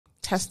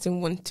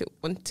Testing 1 2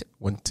 1 2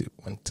 1 2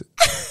 1 2.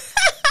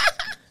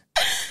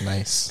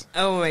 Nice.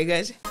 Oh my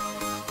gosh.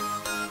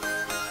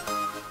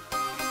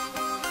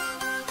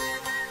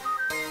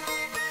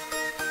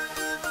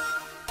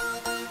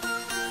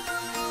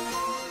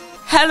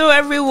 Hello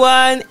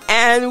everyone,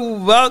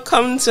 and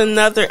welcome to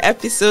another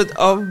episode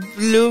of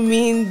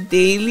Blooming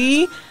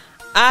Daily.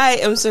 I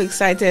am so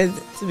excited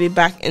to be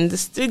back in the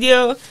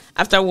studio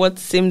after what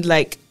seemed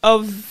like a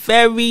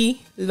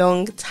very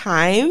long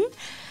time.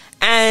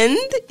 And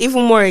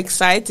even more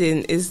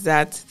exciting is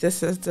that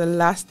this is the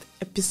last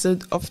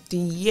episode of the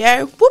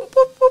year. Whoop,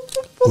 whoop, whoop,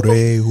 whoop, whoop.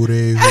 Hooray,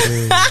 hooray,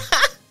 hooray.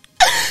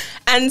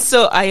 And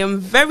so I am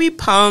very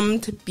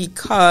pumped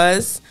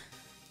because,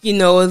 you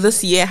know,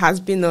 this year has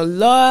been a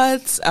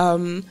lot.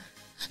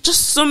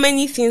 Just so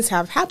many things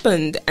have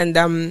happened.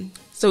 And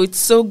so it's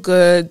so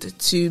good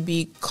to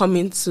be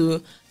coming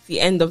to the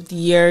end of the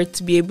year,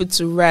 to be able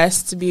to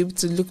rest, to be able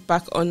to look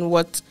back on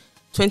what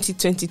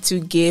 2022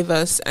 gave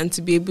us, and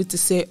to be able to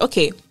say,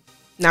 okay,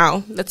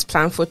 now let's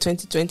plan for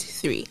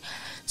 2023.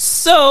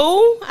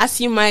 So, as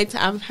you might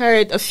have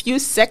heard a few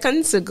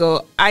seconds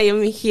ago, I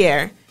am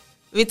here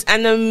with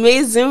an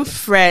amazing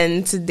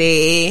friend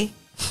today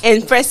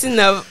in person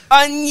of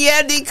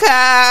Onyedika.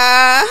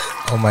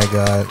 Oh my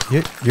God,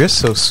 you're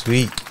so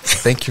sweet.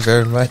 Thank you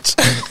very much.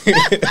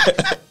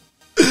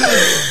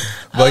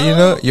 But you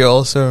know, you're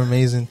also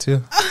amazing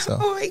too. So.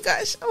 Oh my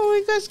gosh,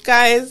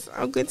 guys,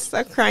 I'm going to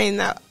start crying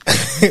now. But,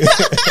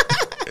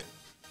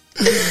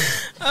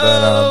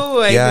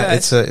 my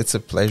gosh. gosh. It's a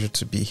pleasure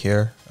to be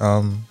here.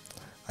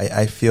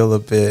 I feel a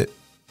bit,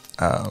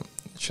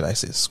 should I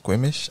say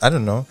squeamish? I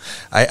don't know.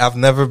 I've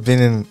never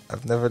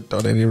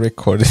done any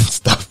recording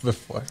stuff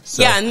before.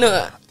 So, yeah,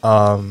 no.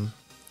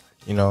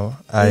 You know,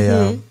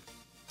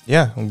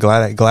 I'm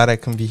glad I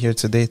can be here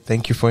today.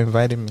 Thank you for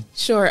inviting me.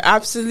 Sure,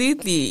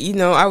 absolutely. You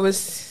know, I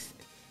was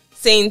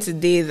saying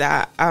today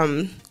that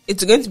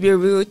it's going to be a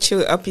real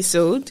chill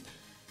episode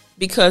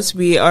because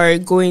we are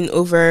going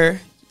over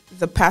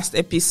the past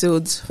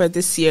episodes for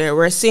this year.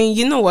 We're saying,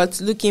 you know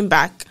what, looking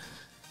back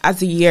at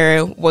the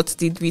year, what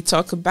did we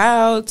talk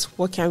about?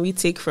 What can we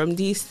take from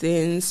these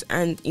things?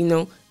 And, you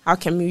know, how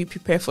can we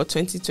prepare for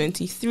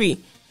 2023?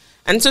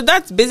 And so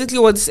that's basically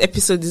what this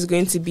episode is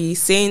going to be,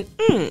 saying,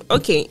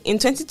 okay, in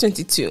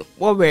 2022,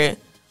 what were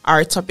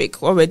our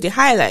topic? What were the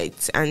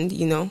highlights? And,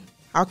 you know,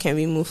 how can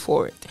we move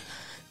forward?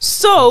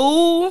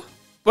 So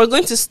we're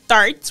going to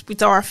start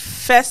with our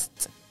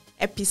first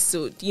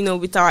episode, you know,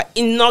 with our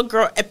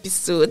inaugural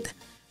episode,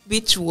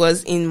 which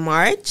was in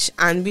March,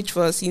 and which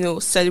was, you know,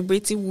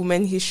 celebrating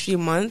Women History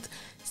Month,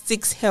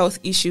 6 health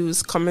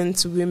issues common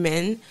to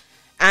women.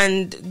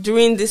 And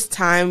during this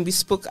time, we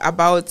spoke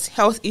about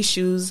health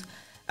issues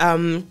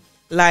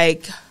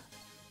like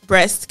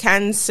breast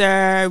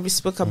cancer. We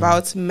spoke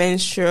about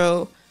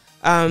menstrual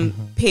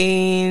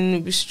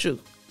pain. We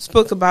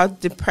spoke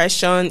about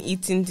depression,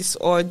 eating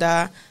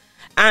disorder.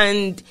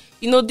 And,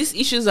 you know, these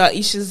issues are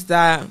issues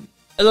that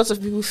a lot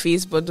of people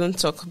face but don't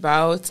talk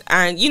about.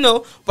 And, you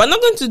know, we're not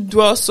going to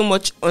dwell so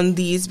much on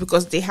these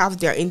because they have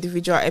their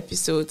individual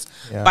episodes.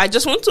 Yeah. But I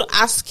just want to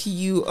ask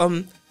you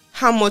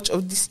how much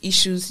of these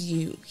issues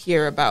you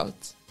hear about.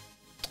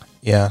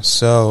 Yeah,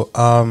 so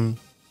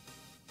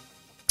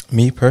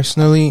me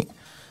personally,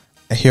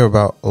 I hear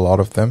about a lot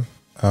of them,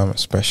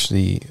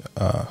 especially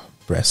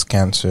breast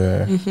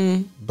cancer.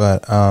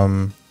 But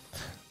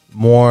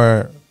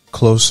more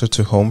closer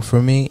to home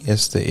for me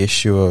is the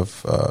issue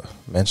of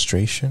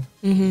menstruation,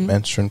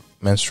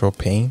 menstrual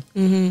pain.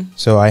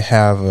 So I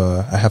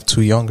have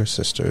 2 younger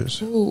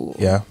sisters. Ooh.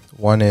 Yeah,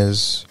 one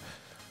is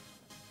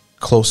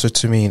closer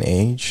to me in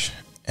age,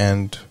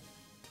 and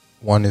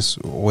one is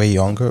way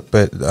younger.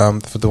 But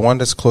for the one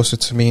that's closer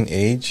to me in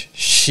age,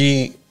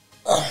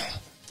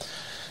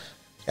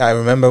 I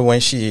remember when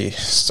she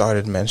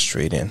started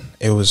menstruating,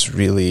 it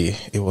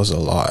was a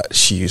lot.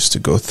 She used to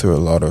go through a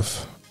lot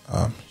of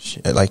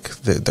like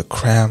the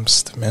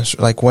cramps,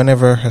 like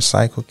whenever her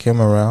cycle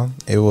came around,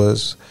 it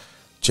was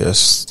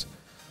just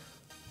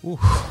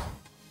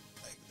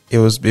it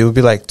would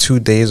be like 2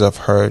 days of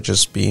her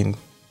just being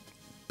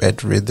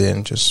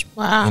bedridden, just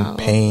in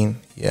pain.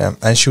 Yeah,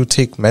 and she would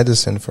take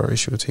medicine for it.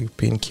 She would take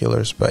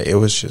painkillers, but it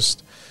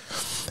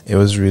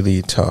was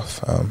really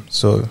tough.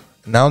 So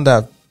now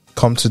that I've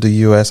come to the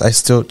US, I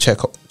still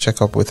check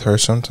up with her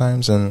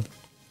sometimes, and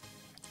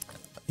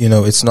you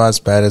know, it's not as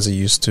bad as it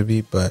used to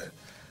be, but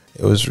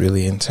it was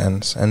really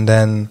intense. And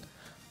then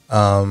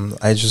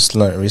I just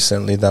learned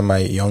recently that my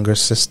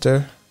youngest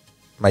sister,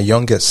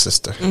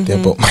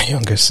 they're both my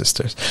younger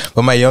sisters,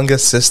 but my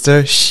youngest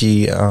sister,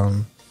 she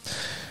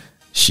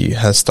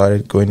has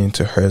started going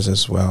into hers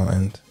as well,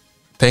 and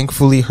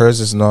thankfully hers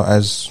is not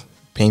as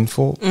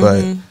painful,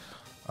 but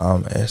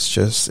it's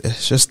just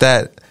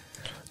that,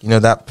 you know,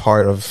 that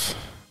part of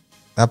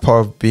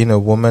being a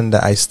woman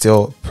that I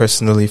still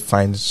personally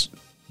find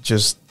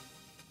just,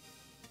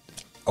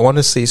 I want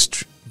to say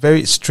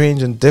very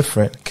strange and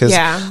different, because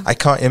I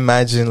can't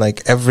imagine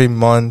like every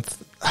month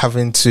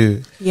having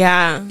to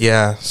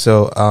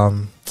so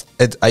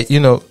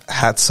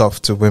hats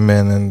off to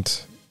women,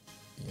 and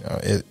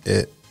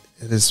it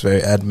is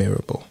very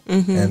admirable.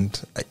 And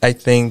I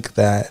think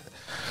that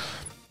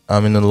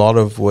in a lot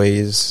of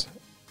ways,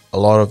 a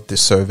lot of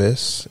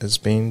disservice is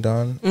being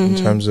done in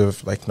terms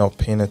of like not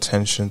paying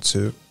attention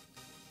to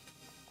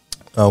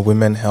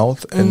women's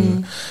health,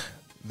 and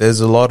there's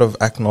a lot of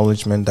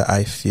acknowledgement that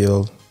I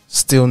feel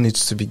still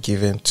needs to be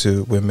given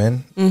to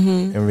women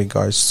in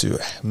regards to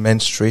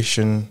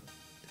menstruation.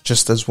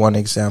 Just as one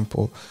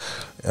example,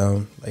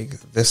 like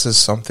this is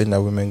something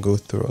that women go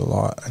through a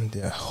lot, and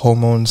their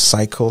hormone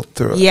cycle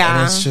through.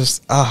 And it's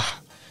just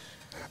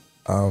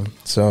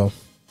so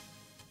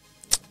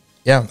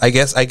yeah, I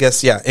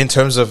guess yeah, in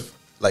terms of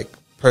like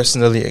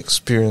personally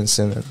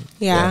experiencing it,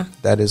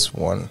 that is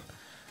one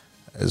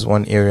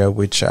area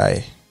which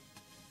I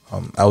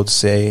would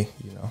say,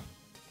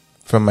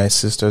 from my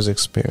sister's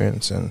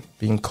experience and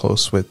being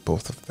close with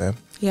both of them,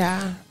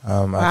 I've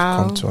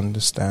come to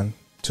understand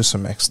to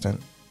some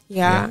extent.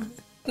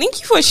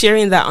 Thank you for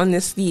sharing that,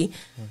 honestly,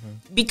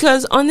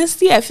 because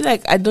honestly I feel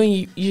like I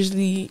don't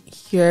usually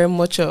hear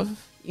much of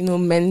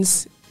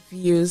men's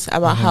views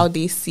about how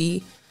they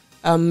see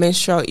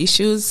menstrual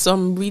issues, so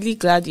I'm really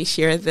glad you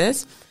shared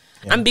this.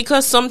 And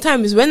because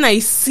sometimes when I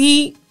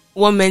see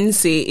what men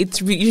say,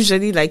 it's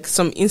usually like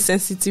some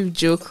insensitive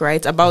joke,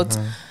 right, about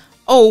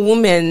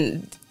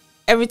women,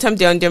 every time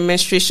they're on their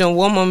menstruation,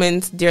 one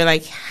moment they're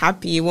like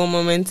happy, one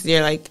moment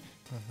they're like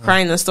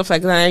crying and stuff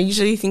like that. And I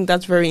usually think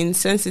that's very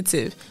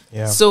insensitive.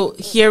 So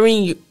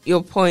hearing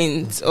your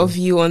point of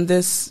view on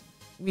this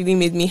really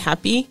made me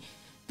happy,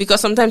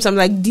 because sometimes I'm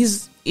like,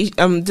 this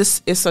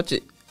is such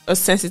a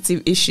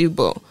sensitive issue,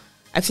 but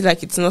I feel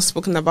like it's not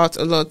spoken about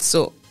a lot.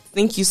 So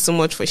thank you so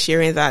much for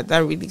sharing that. That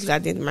really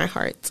gladdened my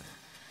heart.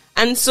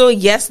 And so,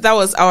 yes, that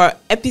was our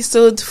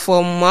episode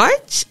for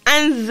March.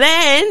 And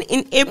then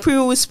in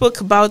April, we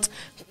spoke about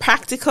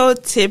practical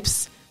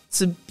tips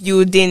to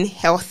building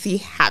healthy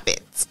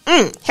habits.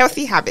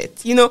 Healthy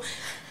habits. You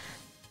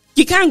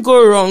can't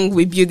go wrong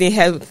with building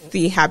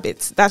healthy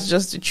habits. That's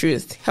just the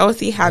truth.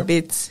 Healthy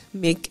habits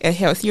make a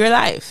healthier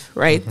life,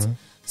 right?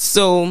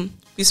 So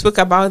we spoke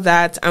about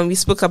that, and we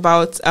spoke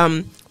about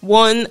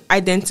one,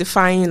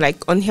 identifying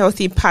like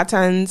unhealthy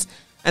patterns,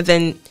 and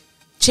then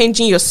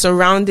changing your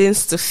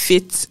surroundings to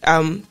fit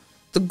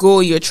the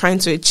goal you're trying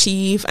to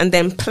achieve, and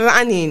then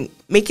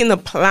making a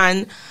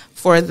plan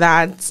for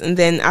that, and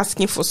then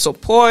asking for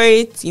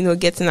support,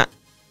 getting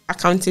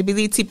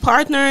accountability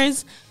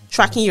partners,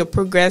 tracking your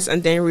progress,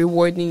 and then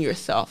rewarding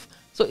yourself.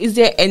 So is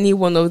there any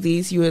one of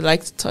these you would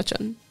like to touch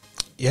on?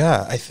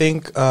 Yeah, I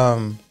think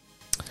in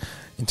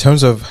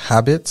terms of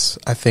habits,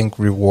 I think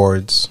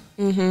rewards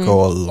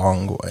go a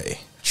long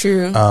way.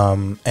 True.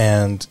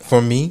 And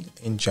for me,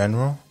 in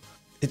general,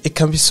 it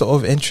can be sort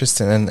of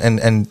interesting and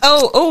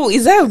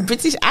is that a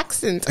British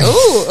accent?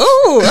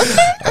 Oh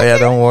yeah,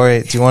 don't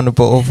worry. Do you want a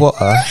bottle of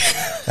water?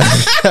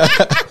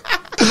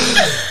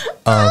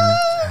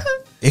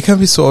 It can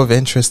be sort of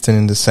interesting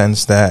in the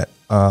sense that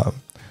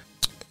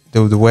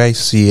the way I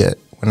see it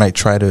when I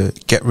try to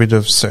get rid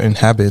of certain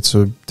habits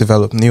or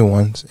develop new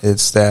ones,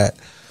 it's that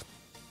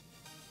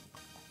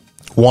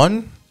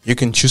one, you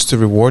can choose to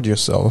reward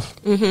yourself,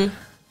 and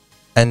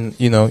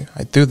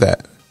I do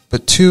that.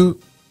 But two,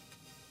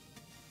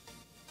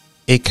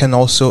 it can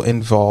also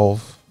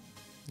involve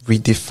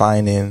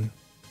redefining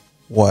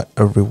what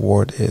a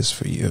reward is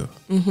for you.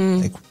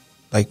 Like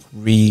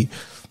redefining,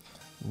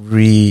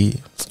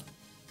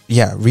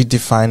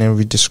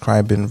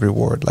 redescribing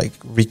reward, like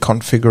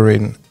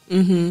reconfiguring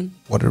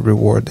what a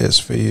reward is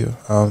for you.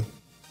 I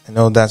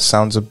know that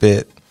sounds a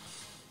bit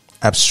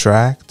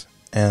abstract,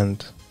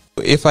 and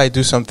if I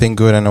do something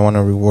good and I want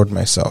to reward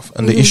myself,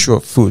 and the issue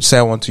of food, say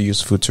I want to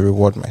use food to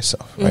reward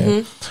myself,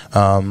 right?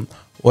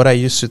 What I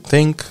used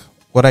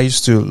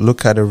to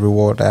look at a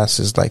reward as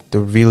is like the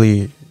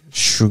really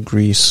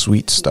sugary,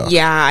 sweet stuff.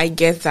 Yeah, I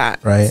get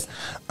that. Right?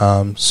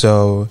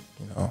 So,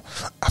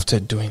 after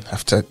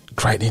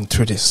grinding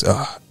through this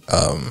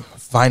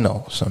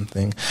vinyl or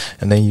something,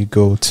 and then you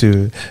go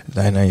to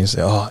diner and you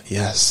say, oh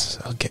yes,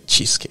 I'll get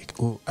cheesecake.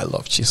 Oh, I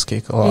love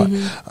cheesecake a lot,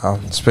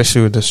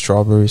 especially with the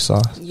strawberry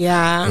sauce.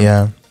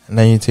 Yeah, and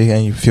then you take it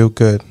and you feel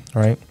good,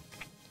 right?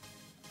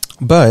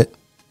 But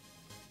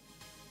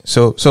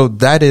so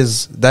that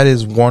is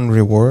one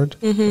reward,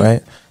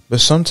 right? But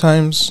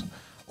sometimes,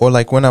 or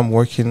like when I'm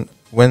working,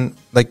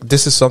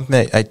 this is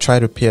something I try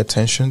to pay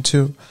attention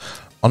to.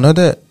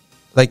 Another,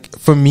 like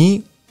for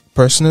me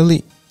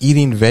personally,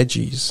 eating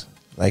veggies,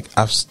 like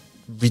I've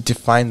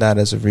redefined that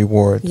as a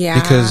reward,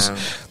 because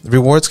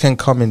rewards can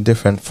come in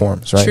different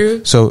forms, right?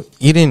 True. So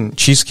eating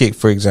cheesecake,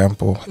 for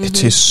example, it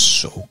tastes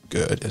so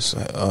good. It's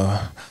like,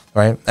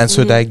 right? And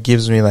so that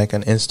gives me like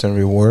an instant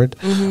reward.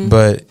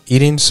 But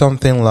eating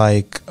something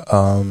like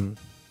when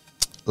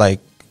I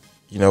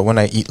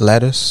eat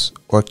lettuce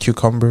or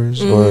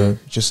cucumbers or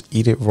just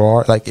eat it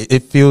raw, like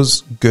it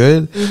feels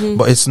good,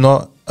 but it's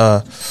not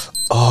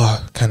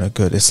kind of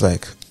good. It's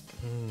like,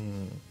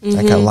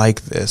 like I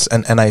like this,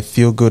 and I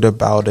feel good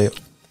about it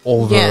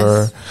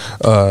over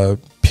a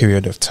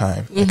period of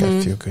time. Like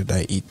I feel good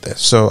I eat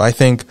this. So I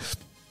think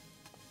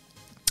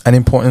an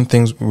important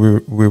thing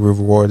we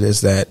reward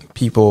is that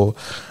people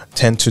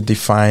tend to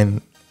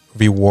define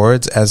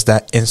rewards as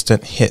that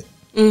instant hit.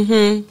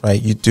 Mm-hmm.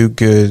 Right? You do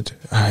good.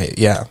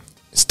 Yeah,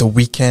 it's the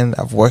weekend.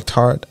 I've worked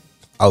hard.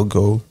 I'll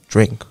go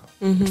drink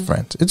with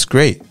friends. It's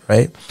great,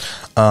 right?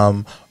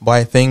 But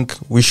I think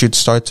we should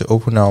start to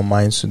open our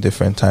minds to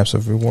different types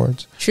of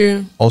rewards.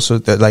 True. Also,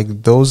 that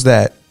like those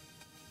that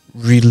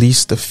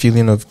release the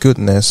feeling of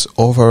goodness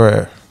over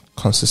a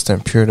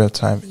consistent period of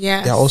time,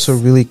 yes, they're also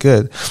really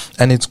good.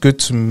 And it's good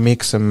to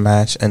mix and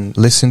match and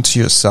listen to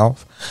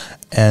yourself,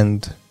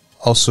 and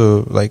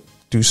also like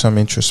do some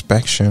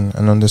introspection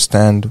and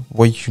understand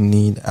what you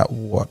need at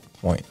what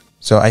point.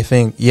 So I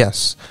think,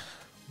 yes,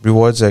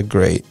 rewards are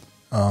great,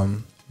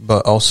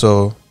 but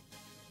also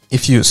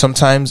if you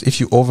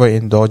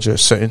overindulge a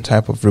certain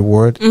type of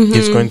reward,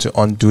 it's going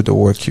to undo the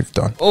work you've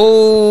done.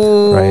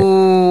 Oh, right.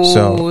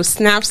 So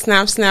snap.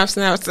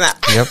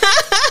 Yep.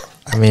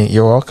 I mean,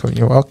 you're welcome.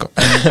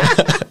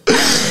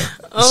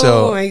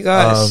 Oh my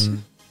gosh.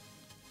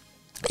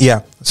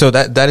 Yeah. So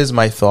that is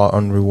my thought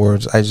on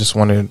rewards. I just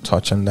wanted to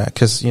touch on that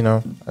because,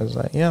 I was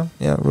like, yeah,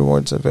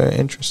 rewards are very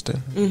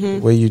interesting. The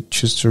way you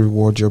choose to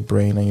reward your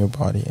brain and your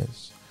body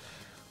is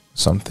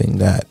something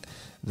that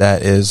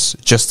is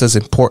just as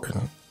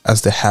important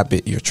as the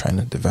habit you're trying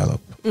to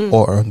develop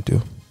or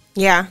undo.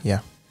 Yeah. Yeah.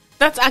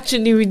 That's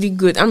actually really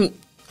good.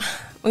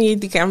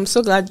 Onyedika, I'm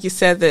so glad you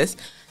said this.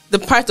 The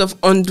part of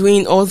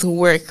undoing all the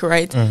work,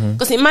 right?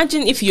 Because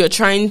imagine if you're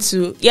trying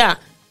to say,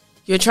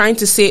 I'm trying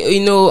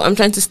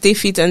to stay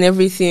fit and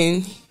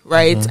everything,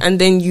 right? And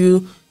then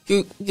you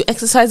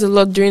exercise a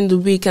lot during the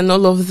week and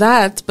all of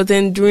that, but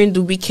then during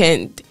the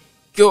weekend,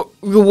 your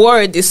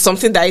reward is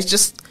something that is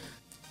just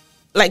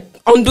like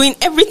undoing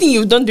everything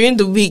you've done during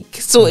the week.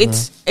 So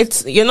it's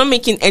you're not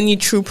making any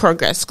true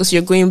progress because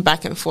you're going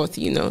back and forth,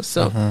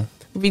 So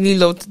really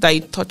loved that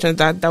you touched on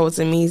that. That was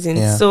amazing.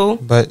 Yeah. So,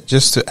 but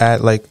just to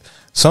add, like,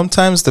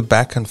 sometimes the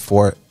back and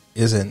forth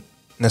isn't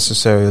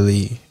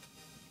necessarily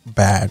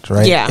bad,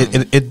 right? Yeah.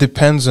 It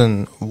depends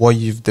on what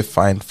you've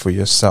defined for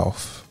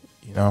yourself,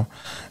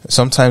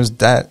 Sometimes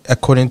that,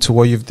 according to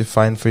what you've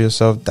defined for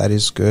yourself, that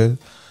is good.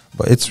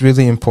 But it's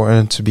really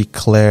important to be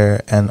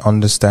clear and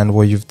understand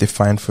what you've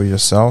defined for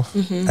yourself.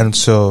 And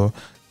so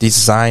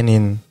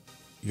designing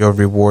your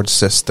reward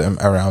system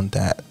around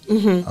that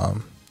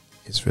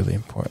is really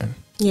important.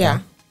 Yeah.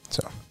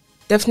 So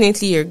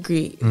definitely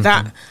agree.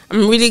 That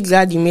I'm really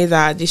glad you made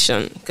that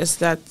addition because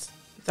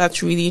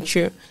that's really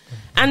true.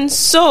 And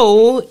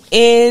so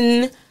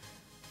in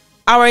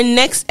our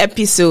next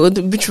episode,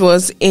 which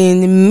was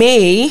in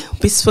May,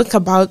 we spoke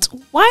about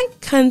why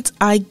can't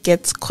I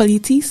get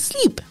quality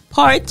sleep,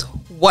 part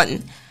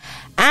 1.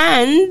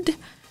 And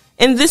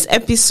in this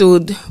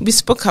episode, we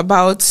spoke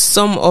about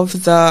some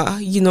of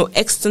the,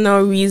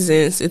 external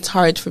reasons it's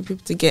hard for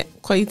people to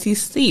get quality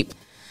sleep.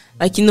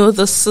 Like,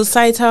 the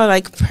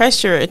societal,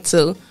 pressure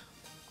to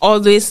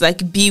always,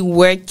 be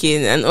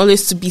working and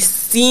always to be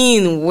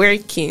seen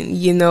working,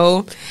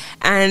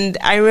 And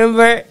I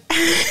remember,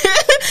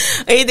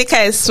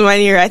 Onyedika is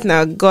smiling right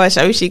now. Gosh,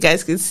 I wish you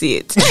guys could see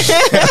it.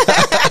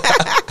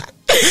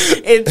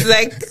 It's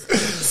like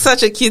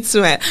such a cute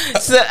smile.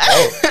 So,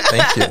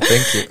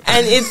 thank you.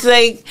 And it's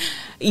like,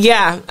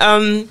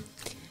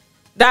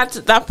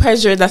 that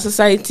pressure that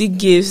society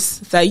gives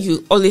that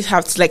you always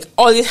have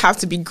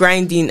to be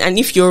grinding, and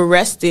if you're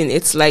resting,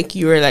 it's like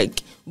you're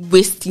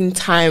wasting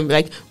time.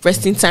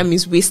 Resting time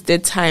is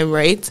wasted time,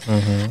 right?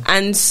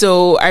 And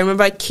so I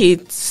remember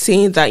Kate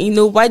saying that,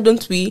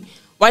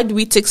 why do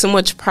we take so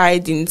much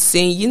pride in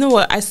saying, you know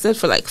what, I slept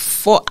for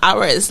 4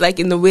 hours,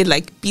 in a way,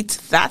 beat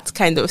that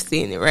kind of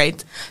thing,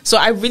 right? So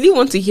I really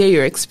want to hear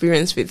your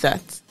experience with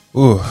that.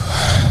 Ooh,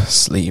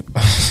 sleep.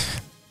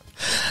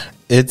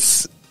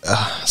 It's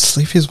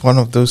sleep is one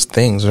of those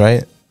things,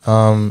 right?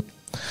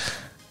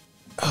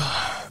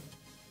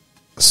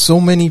 So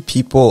many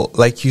people,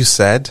 like you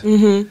said,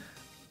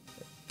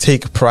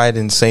 take pride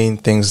in saying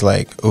things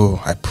like,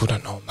 oh, I put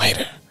an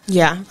all-nighter.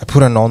 Yeah. I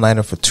put an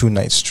all-nighter for 2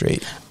 nights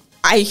straight.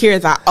 I hear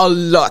that a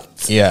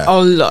lot. Yeah.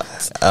 A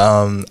lot.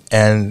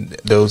 And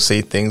they'll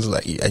say things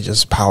like, I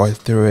just powered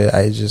through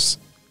it.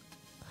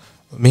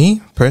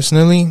 Me,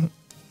 personally,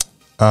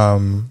 I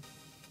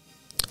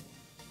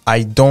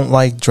don't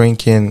like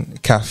drinking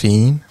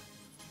caffeine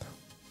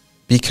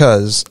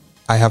because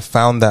I have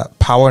found that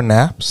power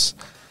naps,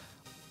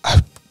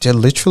 they're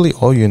literally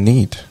all you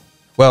need.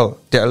 Well,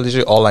 they're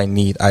literally all I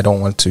need. I don't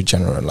want to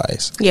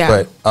generalize.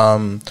 Yeah.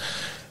 But,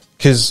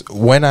 because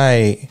when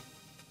I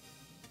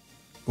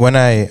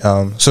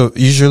so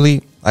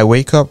usually I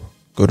wake up,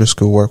 go to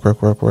school, work.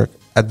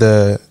 At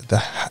the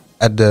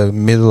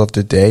middle of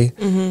the day,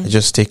 I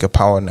just take a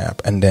power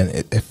nap, and then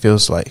it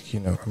feels like,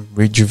 I'm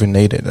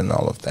rejuvenated and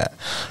all of that.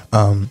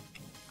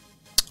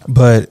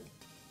 But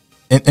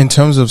in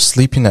terms of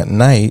sleeping at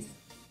night,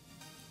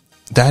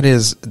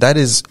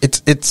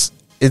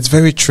 it's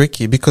very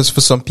tricky because for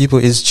some people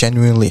it's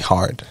genuinely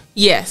hard.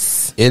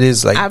 Yes. It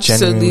is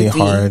genuinely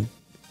hard.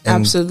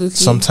 And absolutely.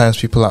 Sometimes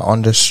people are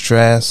under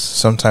stress.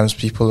 Sometimes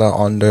people are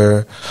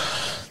under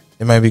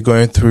they might be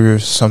going through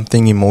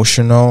something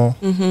emotional.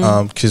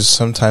 Because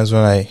sometimes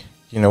when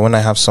I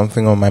have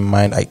something on my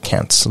mind, I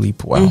can't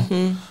sleep well.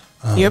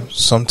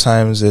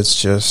 Sometimes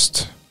it's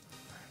just,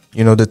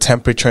 the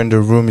temperature in the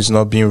room is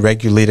not being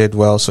regulated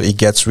well, so it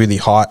gets really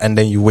hot, and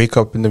then you wake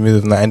up in the middle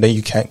of the night, and then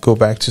you can't go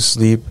back to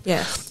sleep.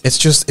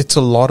 It's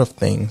a lot of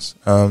things.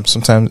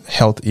 Sometimes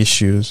health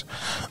issues.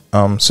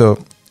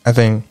 So I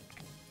think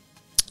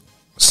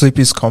sleep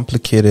is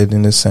complicated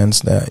in the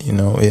sense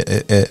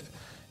that,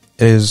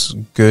 it is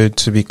good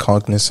to be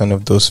cognizant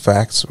of those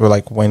facts, or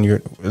like when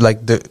you're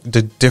like the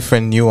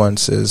different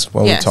nuances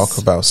when we talk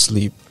about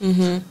sleep.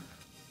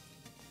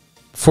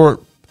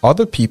 For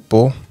other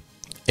people,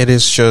 it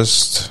is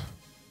just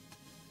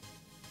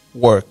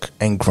work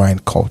and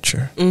grind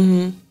culture.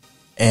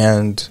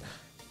 And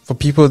for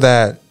people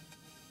that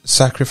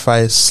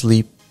sacrifice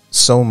sleep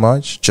so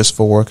much just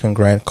for work and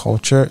grind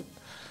culture,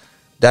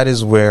 that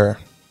is where,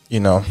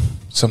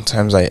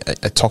 sometimes I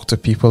talk to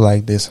people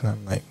like this and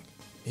I'm like,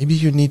 maybe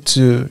you need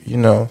to,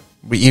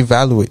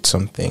 reevaluate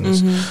some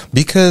things.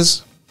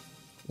 Because,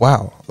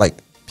 wow, like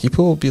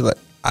people will be like,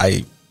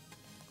 I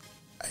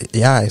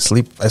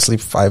sleep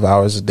 5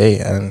 hours a day,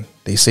 and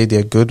they say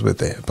they're good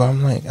with it. But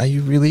I'm like, are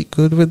you really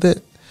good with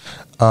it?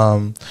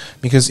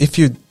 Because if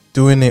you're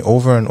doing it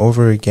over and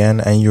over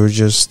again, and you're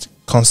just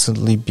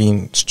constantly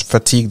being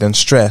fatigued and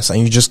stressed, and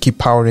you just keep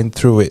powering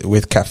through it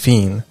with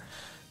caffeine,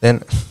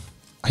 then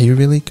are you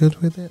really good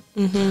with it?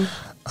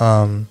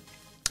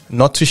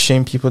 Not to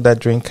shame people that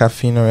drink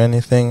caffeine or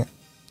anything,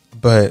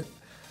 but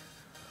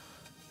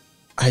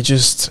I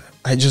just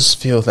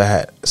feel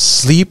that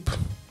sleep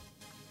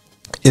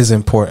is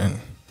important.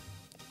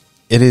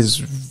 It is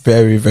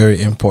very, very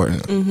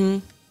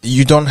important.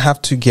 You don't have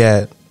to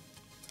get,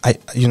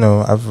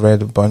 I've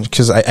read a bunch,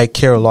 because I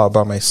care a lot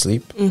about my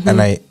sleep,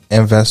 and I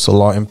invest a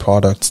lot in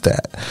products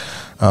that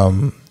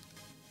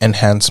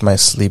enhance my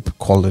sleep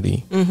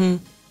quality.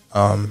 And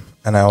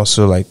I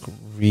also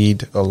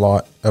read a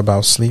lot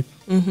about sleep.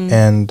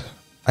 And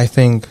I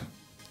think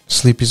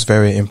sleep is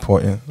very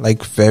important,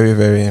 very,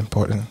 very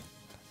important.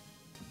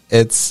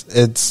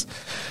 It's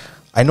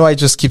I know I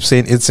just keep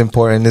saying it's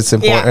important. It's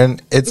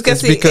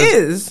because it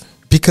is.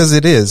 Because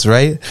it is,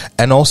 right?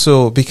 And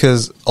also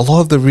because a lot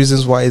of the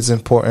reasons why it's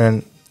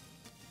important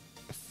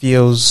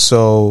feels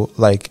so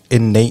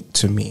innate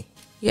to me.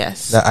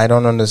 Yes. That I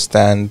don't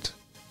understand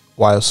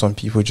why some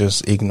people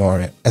just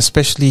ignore it.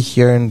 Especially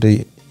here in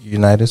the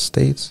United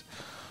States.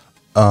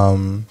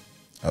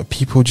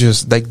 People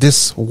just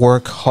this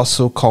work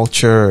hustle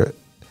culture,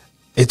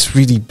 it's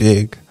really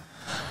big.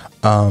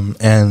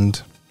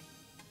 And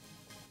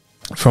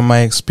from my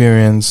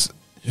experience,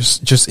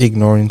 just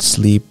ignoring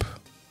sleep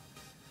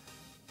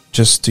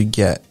just to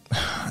get,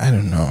 I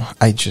don't know,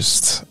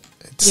 it's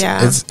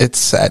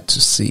sad to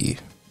see,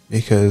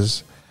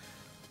 because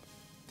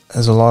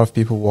there's a lot of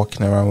people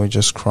walking around with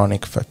just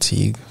chronic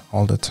fatigue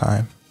all the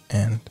time.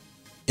 And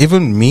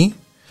even me,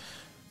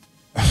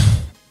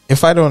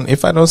 if I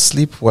don't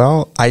sleep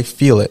well, I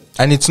feel it.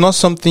 And it's not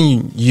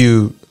something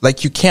you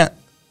can't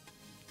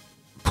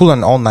pull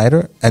an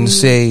all-nighter and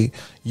say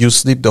you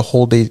sleep the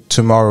whole day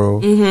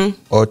tomorrow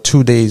or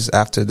 2 days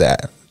after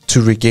that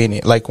to regain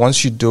it.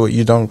 Once you do it,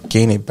 you don't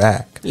gain it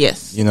back.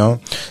 Yes.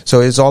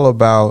 So it's all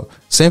about,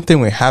 same thing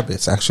with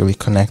habits, actually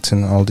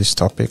connecting all these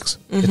topics.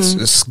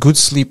 It's good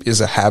sleep is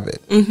a habit.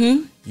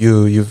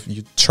 You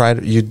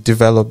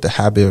develop the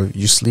habit of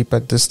you sleep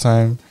at this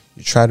time,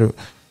 you try to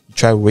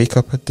wake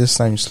up at this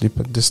time, you sleep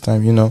at this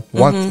time,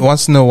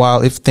 Once in a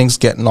while, if things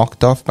get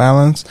knocked off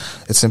balance,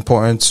 it's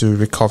important to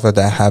recover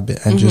that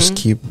habit and just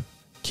keep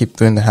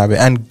doing the habit.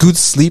 And good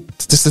sleep,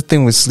 this is the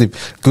thing with sleep.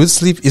 Good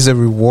sleep is a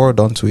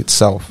reward unto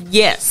itself.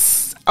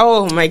 Yes.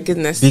 Oh my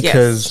goodness.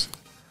 Because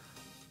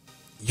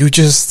you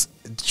just,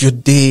 your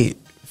day,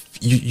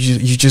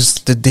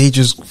 the day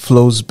just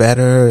flows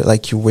better.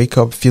 You wake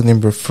up feeling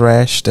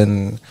refreshed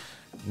and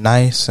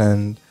nice,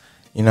 and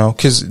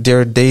because there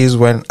are days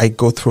when I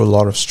go through a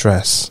lot of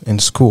stress in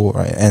school,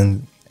 right?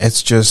 And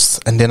it's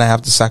just, and then I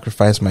have to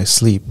sacrifice my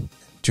sleep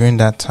during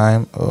that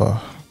time.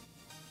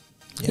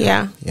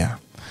 Yeah.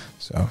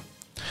 So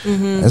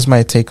that's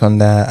my take on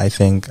that. I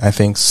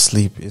think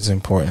sleep is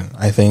important.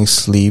 I think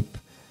sleep,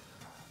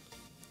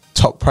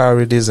 top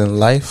priorities in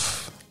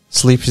life,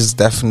 sleep is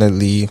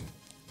definitely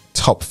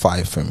top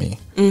 5 for me.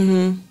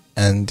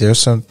 And there's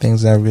some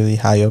things that are really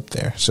high up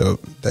there. So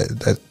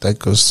that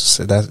goes to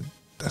say that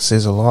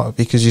says a lot,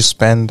 because you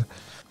spend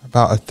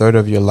about a third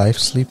of your life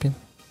sleeping.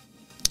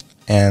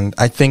 And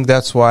I think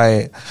that's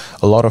why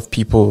a lot of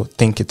people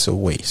think it's a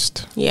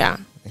waste. Yeah.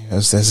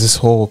 Because there's this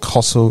whole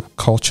hustle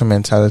culture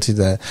mentality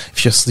that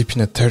if you're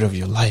sleeping a third of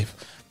your life,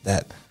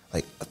 that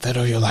a third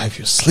of your life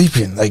you're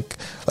sleeping.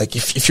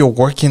 If you're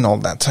working all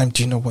that time,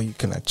 do you know what you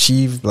can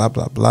achieve? Blah,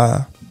 blah,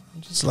 blah.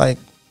 I'm just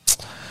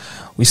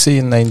we say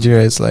in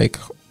Nigeria, it's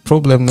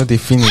problem no they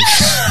finish.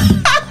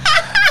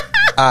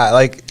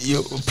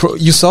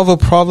 You solve a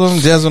problem,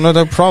 there's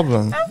another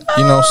problem.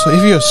 So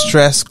if you're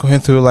stressed going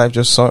through life,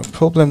 just solve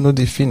problem no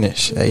they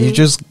finish. You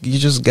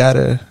just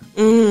gotta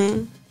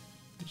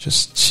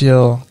just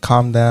chill,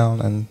 calm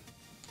down, and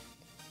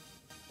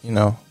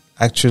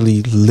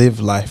actually live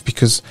life,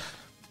 because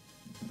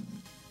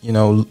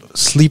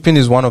sleeping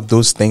is one of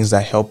those things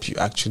that help you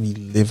actually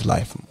live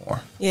life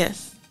more.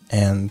 Yes.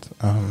 And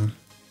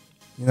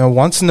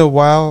once in a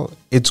while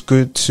it's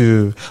good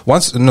to I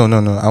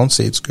won't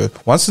say it's good.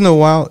 Once in a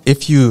while,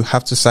 if you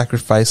have to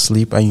sacrifice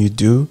sleep and you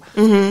do,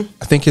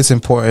 I think it's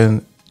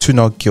important to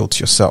not guilt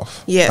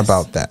yourself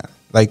about that.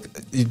 Like,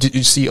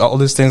 you see all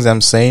these things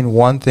I'm saying.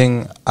 One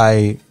thing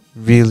I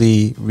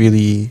really,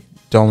 really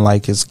don't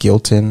like is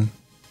guilting,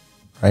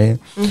 right?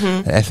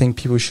 And I think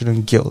people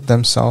shouldn't guilt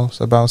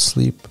themselves about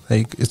sleep.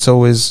 Like, it's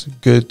always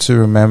good to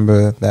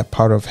remember that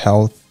part of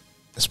health,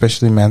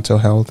 especially mental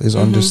health, is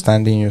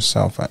understanding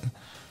yourself and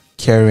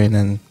caring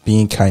and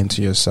being kind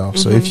to yourself.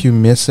 So if you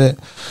miss it,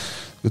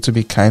 good to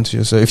be kind to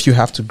yourself. If you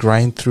have to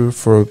grind through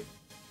for a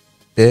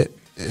bit,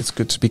 it's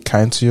good to be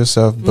kind to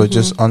yourself, but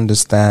just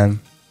understand,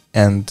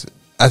 and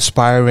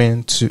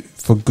aspiring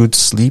for good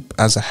sleep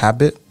as a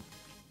habit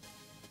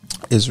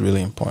is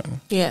really important.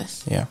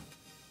 Yes. Yeah.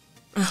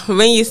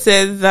 When you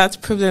said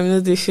that problem no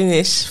dey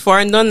finish,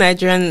 for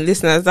non-Nigerian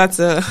listeners, that's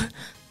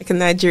like a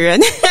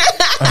Nigerian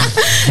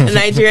a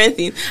Nigerian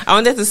thing. I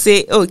wanted to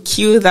say,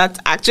 cue that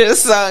actual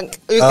song,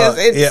 because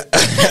it's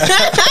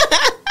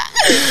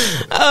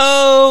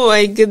oh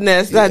my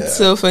goodness, that's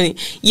so funny.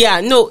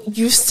 Yeah, no,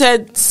 you've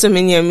said so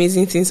many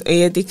amazing things,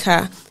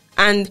 Onyedika,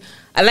 and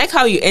I like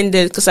how you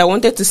ended, because I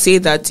wanted to say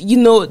that,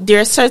 there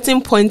are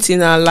certain points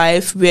in our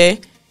life where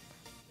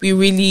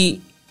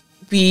we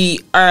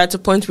are at a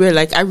point where,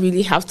 like, I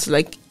really have to,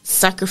 like,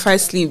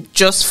 sacrifice sleep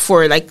just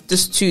for, like,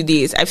 just 2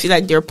 days. I feel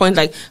like there are points,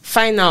 like,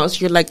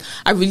 finals, you're like,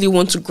 I really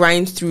want to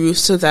grind through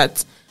so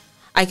that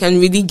I can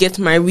really get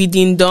my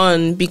reading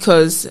done,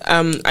 because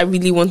I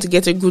really want to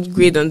get a good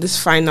grade on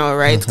this final,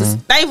 right? Because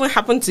that even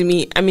happened to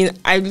me. I mean,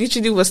 I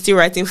literally was still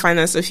writing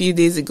finals a few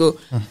days ago,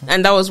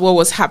 and that was what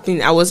was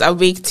happening. I was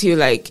awake till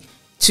like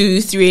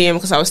 2, 3 a.m.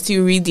 because I was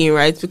still reading,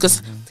 right?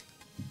 Because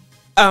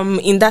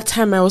in that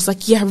time I was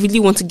like, I really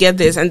want to get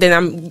this, and then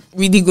I'm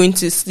really going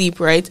to sleep,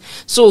 right?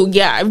 So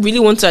I really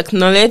want to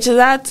acknowledge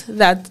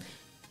that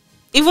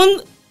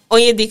even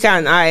Onyedika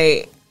and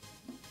I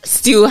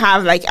still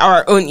have, like,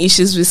 our own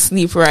issues with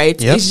sleep, right?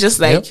 It's just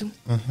like,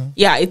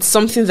 it's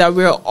something that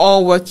we're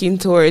all working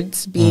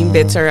towards being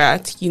better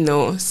at,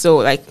 so,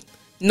 like,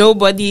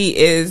 nobody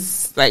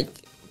is, like,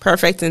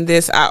 perfect in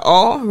this at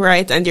all,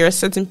 right? And there are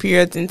certain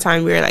periods in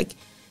time where, like,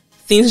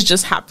 things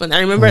just happen. I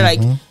remember like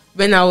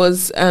when I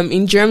was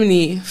in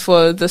Germany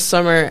for the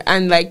summer,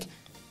 and like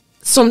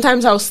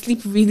sometimes I'll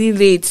sleep really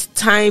late,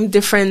 time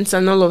difference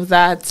and all of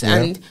that,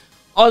 and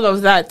all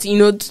of that,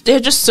 there are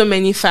just so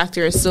many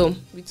factors. So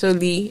we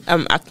totally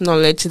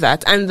acknowledge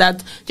that, and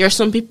that there are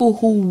some people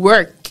who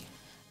work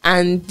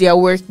and their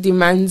work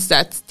demands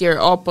that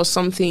they're up or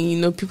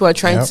something. People are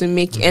trying to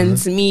make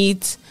ends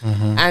meet,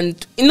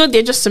 and there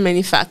are just so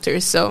many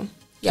factors. So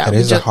it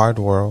is a hard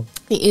world.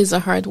 It is a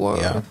hard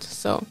world.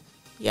 So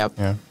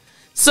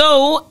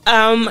So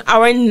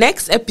our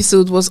next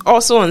episode was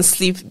also on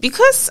sleep,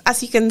 because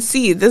as you can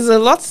see, there's a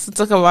lot to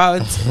talk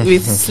about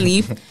with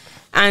sleep.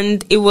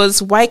 And it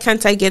was Why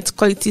Can't I Get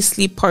Quality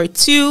Sleep Part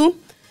 2.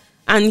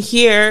 And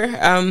here,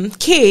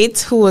 Kate,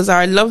 who was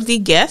our lovely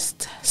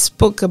guest,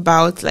 spoke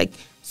about like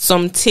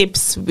some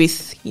tips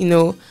with,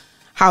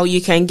 how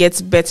you can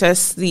get better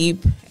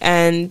sleep.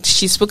 And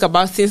she spoke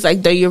about things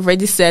like that you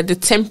already said, the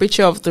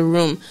temperature of the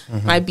room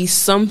might be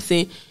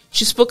something.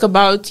 She spoke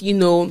about,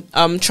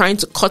 trying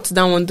to cut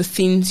down on the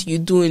things you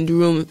do in the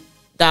room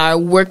that are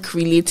work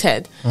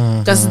related.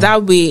 Because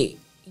that way,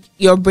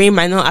 your brain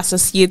might not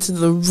associate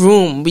the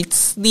room with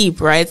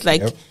sleep, right?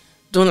 Like,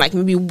 don't like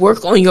maybe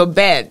work on your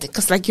bed,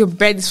 because like your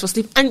bed is for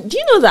sleep. And do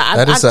you know that?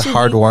 That is a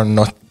hard one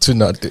not to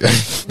not do.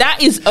 That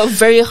is a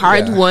very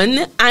hard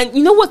one. And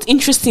you know what's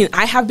interesting?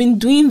 I have been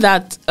doing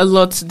that a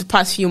lot the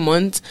past few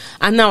months.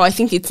 And now I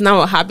think it's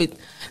now a habit.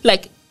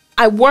 Like,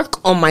 I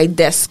work on my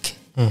desk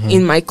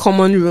in my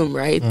common room,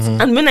 right?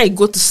 And when I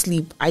go to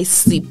sleep, I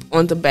sleep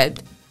on the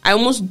bed. I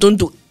almost don't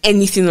do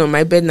anything on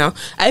my bed now.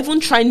 I even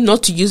try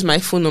not to use my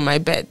phone on my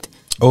bed.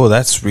 Oh,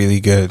 that's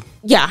really good.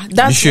 Yeah,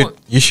 that's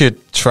you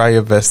should try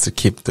your best to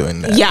keep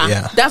doing that.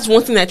 Yeah, that's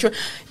one thing I try.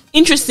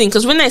 Interesting,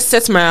 because when I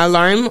set my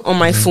alarm on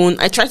my phone,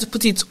 I try to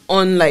put it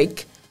on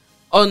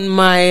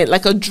my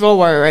like a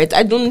drawer, right?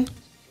 I don't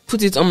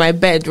put it on my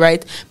bed,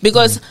 right?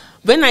 Because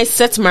when I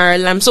set my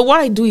alarm, so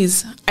what I do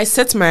is I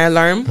set my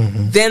alarm,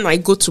 then I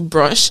go to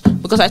brush,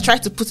 because I try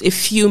to put a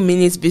few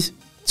minutes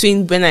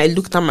between when I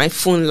looked at my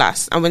phone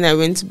last and when I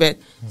went to bed.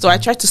 So I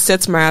try to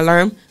set my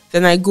alarm,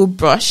 then I go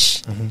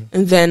brush,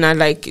 and then I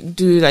like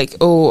do like,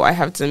 I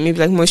have to maybe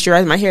like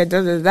moisturize my hair,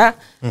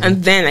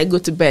 and then I go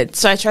to bed.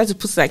 So I try to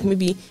put like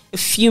maybe a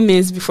few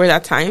minutes before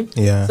that time,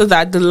 so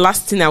that the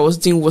last thing I was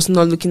doing was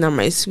not looking at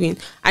my screen.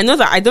 I know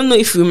that I don't know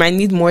if we might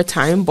need more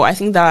time, but I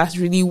think that has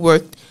really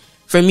worked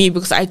for me,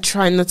 because I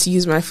try not to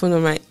use my phone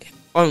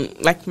on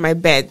like my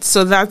bed.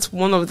 So that's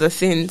one of the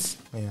things.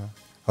 Yeah.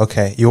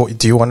 Okay.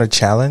 Do you want a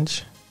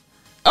challenge?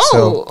 Oh.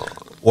 So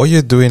what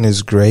you're doing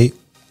is great.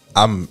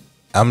 I'm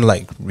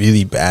like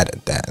really bad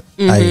at that.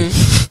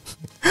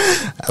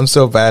 I'm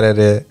so bad at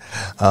it.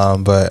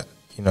 But,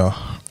 you know,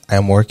 I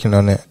am working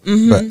on it.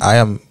 But I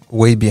am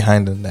way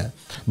behind on that.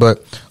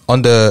 But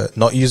on the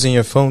not using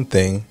your phone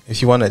thing,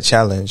 if you want a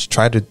challenge,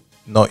 try to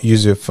not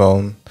use your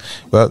phone.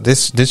 Well,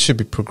 this should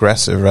be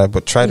progressive, right?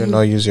 But try to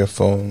not use your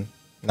phone.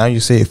 Now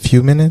you say a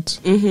few minutes,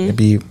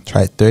 maybe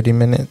try 30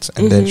 minutes,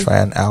 and then try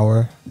an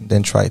hour, and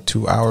then try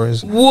 2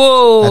 hours.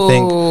 Whoa! I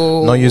think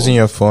not using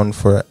your phone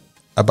for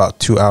about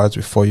 2 hours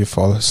before you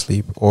fall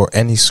asleep, or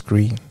any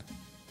screen,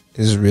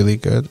 is really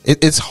good.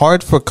 It's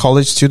hard for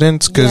college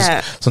students because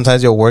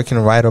sometimes you're working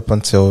right up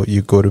until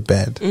you go to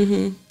bed.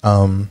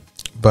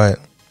 But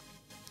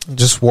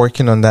just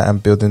working on that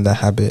and building the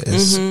habit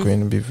is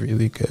going to be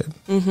really good.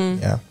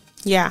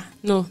 Yeah,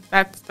 no,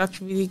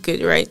 that's really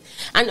good, right?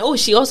 And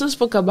she also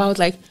spoke about,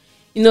 like,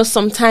 you know,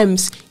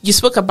 sometimes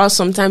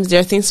there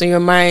are things on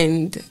your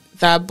mind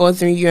that are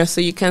bothering you, and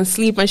so you can't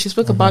sleep. And she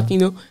spoke about, you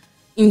know,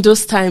 in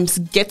those times,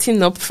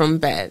 getting up from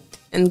bed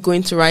and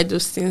going to write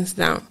those things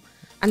down.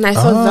 And I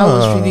thought that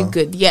was really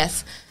good.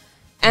 Yes.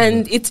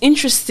 And it's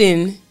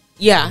interesting,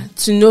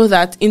 to know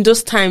that in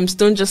those times,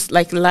 don't just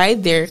like lie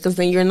there, because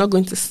then you're not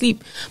going to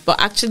sleep, but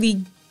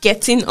actually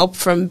getting up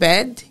from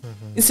bed,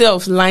 instead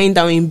of lying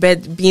down in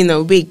bed, being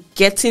awake,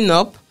 getting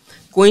up,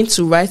 going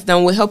to write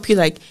down will help you,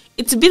 like,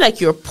 it'll be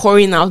like you're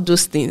pouring out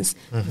those things.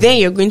 Then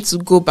you're going to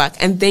go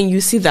back, and then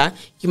you see that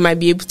you might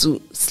be able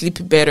to sleep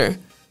better,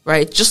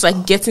 right? Just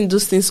like getting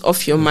those things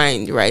off your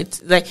mind, right?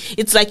 Like,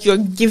 it's like you're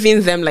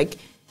giving them, like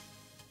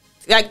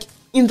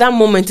in that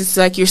moment, it's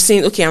like you're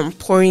saying, okay, I'm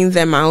pouring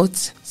them out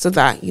so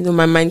that, you know,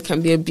 my mind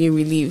can be a bit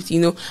relieved, you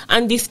know.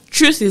 And the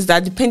truth is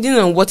that depending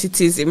on what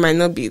it is, it might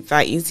not be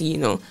that easy, you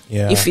know.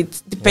 If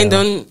it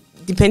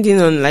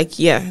depending on like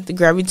the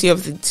gravity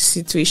of the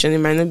situation, it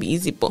might not be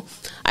easy. But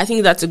I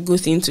think that's a good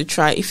thing to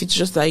try. If it's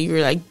just that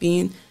you're like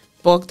being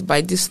bugged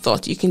by this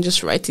thought, you can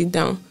just write it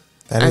down.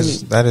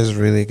 That is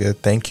really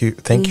good. Thank you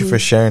for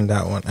sharing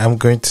that one. I'm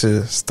going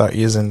to start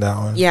using that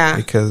one. Yeah,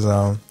 because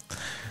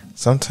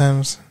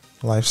sometimes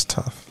life's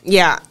tough.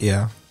 Yeah.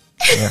 Yeah.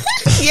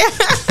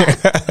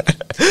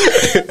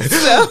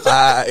 So.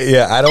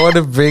 I don't want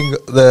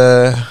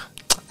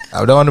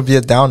to be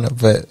a downer,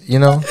 but you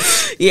know,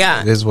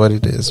 it is what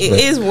it is. It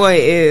is what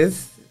it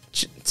is.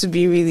 To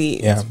be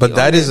really, but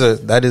that is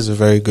a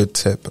very good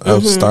tip.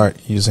 I'll start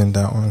using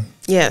that one.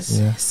 Yes.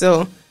 Yeah.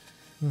 So,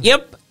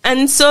 yep.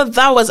 And so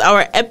that was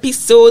our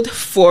episode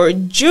for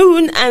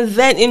June, and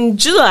then in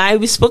July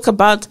we spoke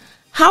about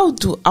how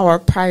do our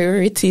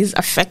priorities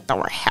affect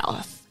our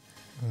health.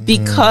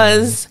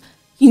 Because,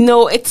 you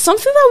know, it's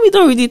something that we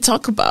don't really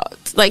talk about.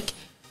 Like,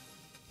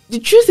 the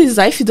truth is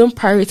that if you don't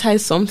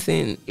prioritize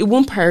something, it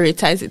won't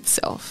prioritize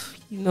itself,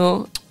 you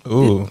know.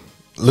 Ooh,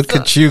 look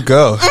at you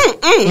go.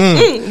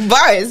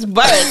 Bars.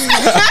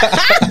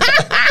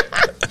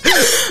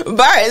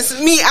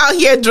 Bars. Me out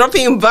here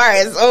dropping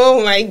bars.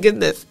 Oh, my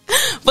goodness.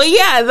 But,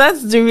 yeah,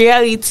 that's the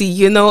reality,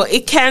 you know.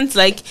 It can't,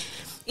 like,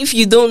 if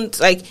you don't,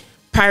 like,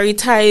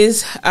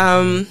 prioritize,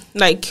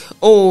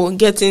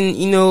 getting,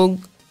 you know,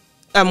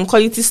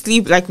 quality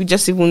sleep, like we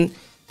just even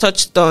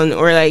touched on,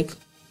 or like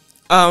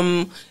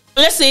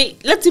let's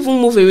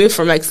even move away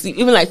from like sleep,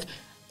 even like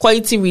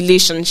quality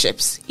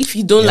relationships. If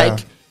you don't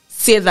like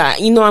say that,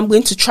 you know, I'm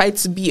going to try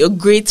to be a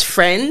great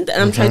friend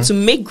and I'm trying to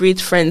make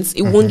great friends,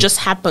 it won't just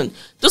happen.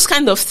 Those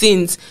kind of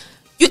things,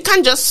 you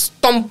can't just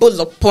stumble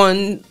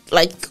upon,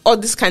 like all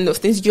these kind of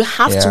things. You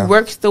have to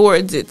work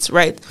towards it,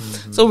 right?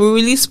 So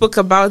we really spoke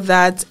about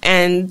that,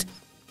 and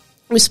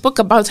we spoke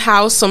about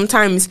how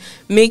sometimes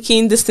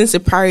making these things a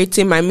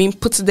priority might mean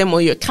put them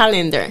on your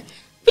calendar,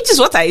 which is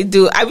what I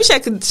do. I wish I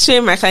could show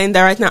you my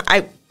calendar right now.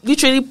 I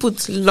literally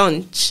put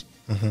lunch,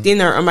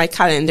 dinner on my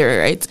calendar,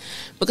 right?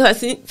 Because I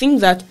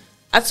think that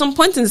at some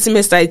point in the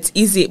semester it's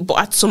easy, but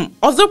at some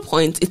other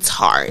point it's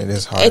hard. It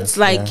is hard. It's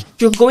like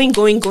you're going,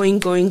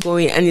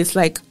 and it's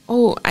like,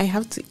 oh, I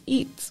have to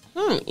eat.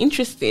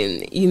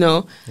 Interesting, you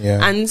know? Yeah.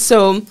 And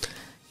so,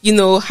 you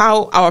know,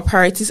 how our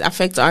priorities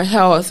affect our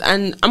health.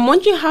 And I'm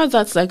wondering how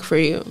that's like for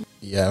you.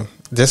 Yeah.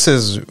 This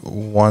is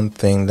one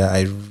thing that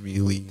I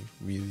really,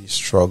 really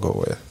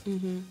struggle with.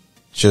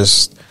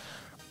 Just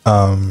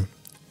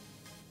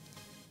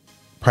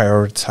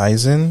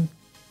prioritizing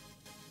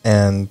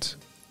and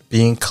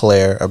being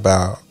clear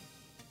about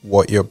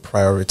what you're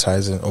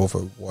prioritizing over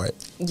what.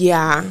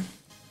 Yeah.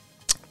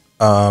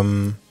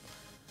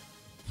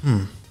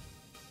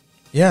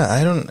 Yeah,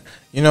 I don't,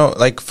 you know,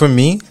 like for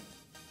me,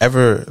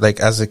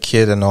 as a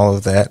kid and all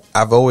of that,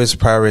 I've always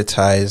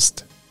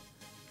prioritized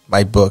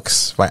my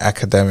books, my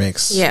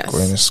academics,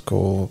 going to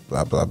school,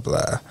 blah, blah,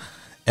 blah.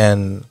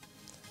 And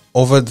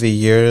over the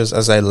years,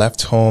 as I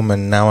left home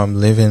and now I'm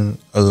living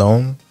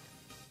alone,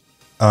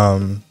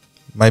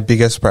 my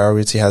biggest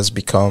priority has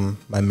become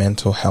my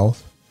mental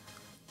health,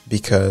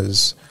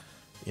 because,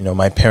 you know,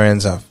 my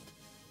parents are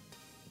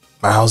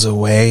miles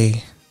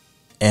away,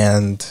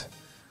 and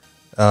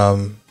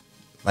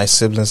my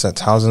siblings are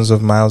thousands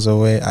of miles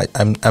away.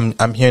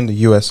 I'm here in the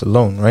US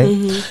alone, right?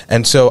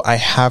 And so I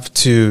have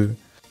to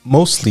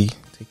mostly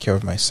take care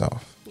of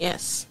myself.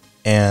 Yes.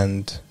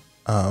 And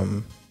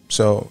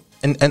so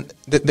And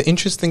the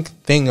interesting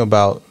thing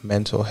about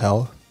mental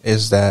health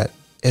is that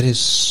it is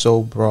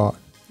so broad.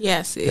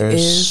 Yes, it is.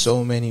 There's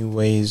so many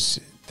ways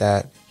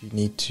that you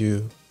need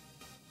to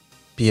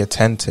be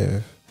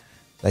attentive,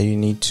 that you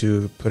need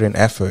to put in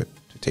effort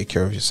to take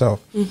care of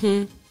yourself.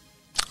 Mm-hmm.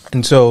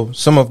 And so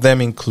some of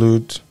them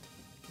include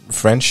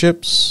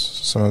friendships,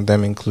 some of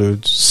them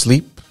include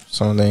sleep,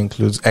 some of them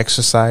includes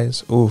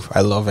exercise. Ooh,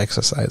 I love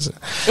exercising.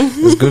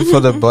 It's good for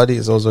the body,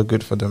 it's also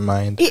good for the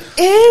mind. It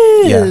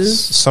is. Yes.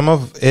 Some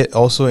of it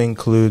also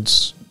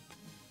includes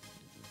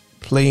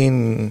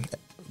playing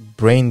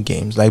brain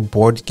games, like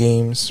board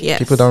games. Yes.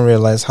 People don't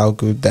realize how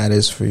good that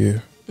is for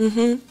you.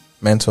 Mm-hmm.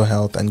 Mental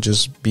health and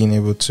just being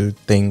able to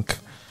think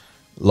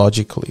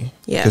logically.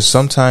 Yes. Because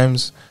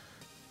sometimes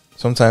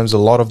a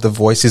lot of the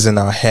voices in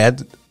our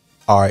head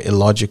are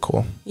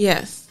illogical.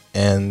 Yes.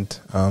 And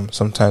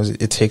sometimes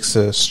it takes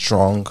a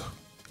strong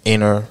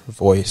inner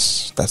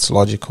voice that's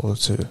logical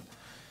to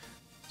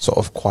sort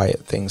of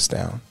quiet things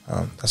down.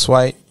 That's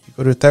why you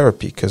go to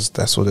therapy, because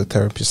that's what the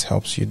therapist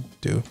helps you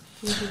do.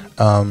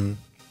 Mm-hmm.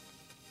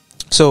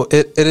 So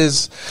it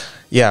is,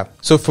 yeah.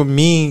 So for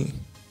me,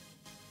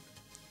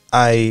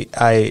 I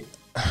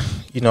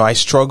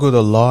struggled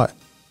a lot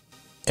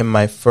in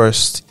my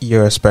first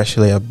year,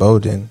 especially at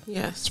Bowdoin,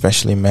 yes,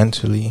 especially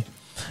mentally.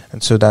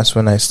 And so that's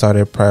when I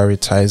started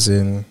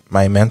prioritizing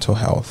my mental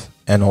health.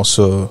 And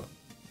also,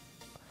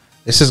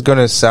 this is going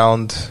to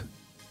sound,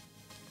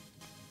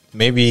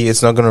 maybe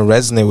it's not going to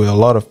resonate with a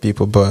lot of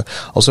people, but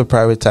also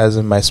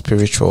prioritizing my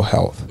spiritual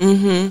health.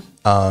 Mm-hmm.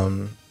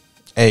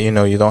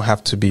 And, you don't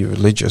have to be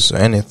religious or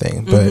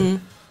anything, but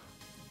mm-hmm.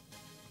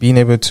 being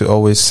able to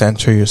always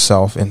center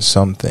yourself in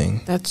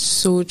something. That's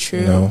so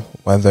true.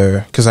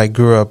 Because I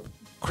grew up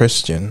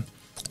Christian,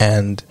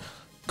 and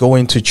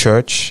going to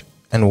church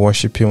and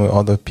worshiping with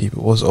other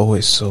people was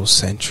always so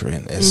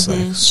centering. It's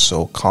mm-hmm. like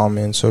so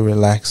calming, so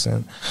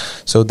relaxing.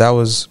 So that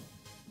was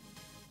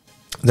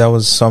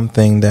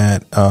something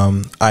that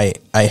I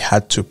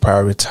had to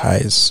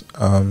prioritize,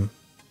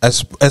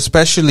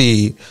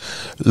 especially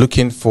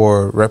looking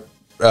for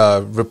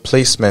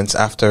replacements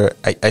after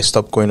I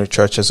stopped going to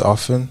church as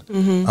often.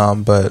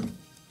 Mm-hmm. But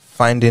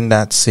finding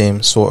that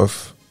same sort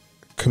of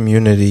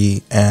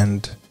community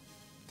and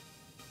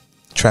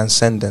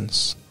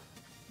transcendence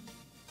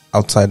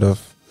outside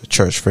of the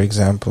church, for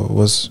example,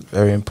 was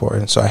very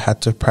important. So I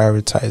had to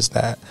prioritize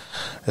that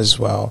as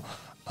well.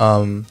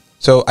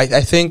 So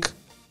I think,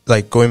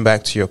 like, going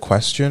back to your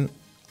question,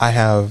 I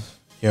have,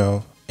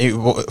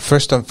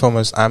 first and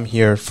foremost, I'm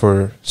here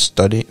for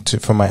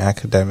for my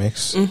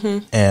academics.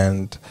 Mm-hmm.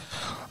 And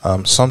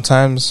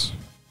sometimes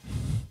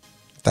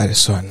that is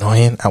so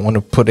annoying. I want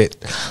to put it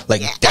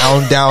like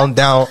down,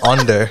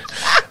 under.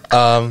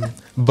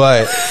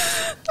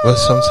 But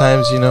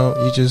sometimes,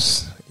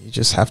 you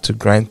just have to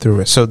grind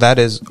through it. So that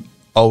is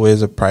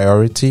always a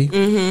priority.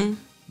 Mm-hmm.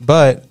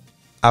 But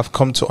I've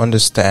come to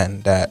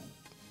understand that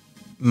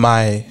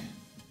my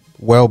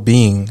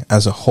well-being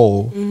as a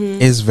whole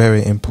mm-hmm. is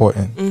very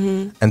important.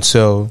 Mm-hmm. And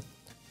so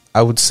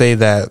I would say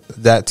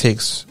that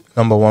takes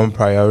number one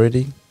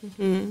priority.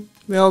 Mm-hmm.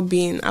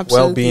 Well-being, absolutely.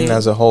 Well-being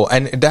as a whole.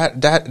 And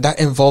that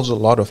involves a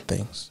lot of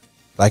things.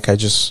 Like I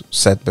just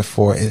said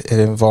before, it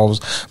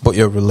involves both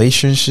your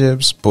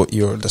relationships, both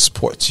the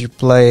sports you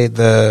play,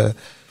 the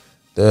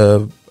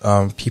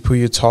people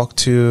you talk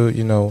to,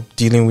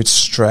 dealing with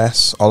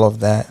stress, all of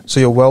that. So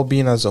your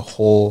well-being as a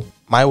whole,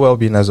 my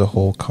well-being as a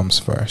whole comes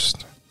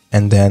first.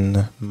 And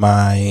then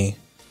my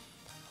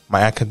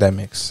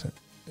academics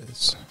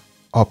is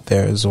up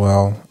there as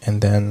well. And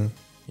then,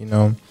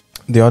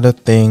 the other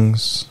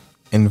things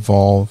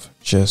involve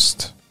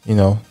just,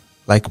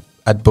 like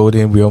at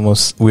Bowdoin, we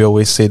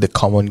always say the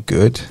common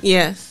good.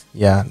 Yes.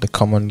 Yeah, the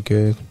common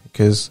good.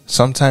 Because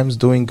sometimes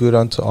doing good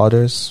unto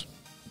others,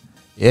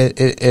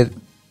 it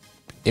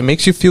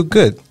makes you feel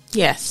good.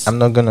 Yes. I'm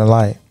not gonna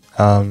lie.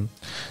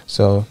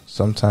 So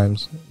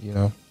sometimes,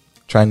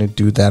 trying to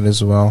do that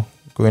as well,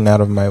 going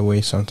out of my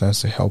way sometimes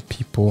to help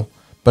people,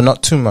 but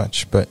not too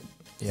much. But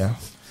yeah.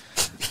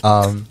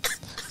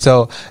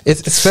 So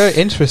it's very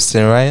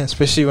interesting, right?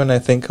 Especially when I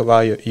think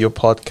about your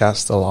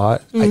podcast a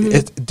lot.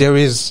 Mm-hmm. There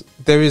is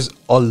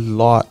a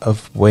lot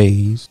of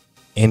ways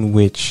in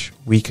which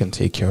we can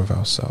take care of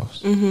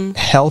ourselves. Mm-hmm.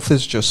 Health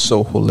is just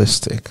so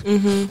holistic.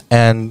 Mm-hmm.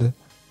 And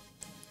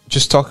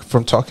just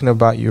talking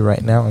about you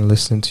right now and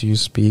listening to you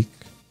speak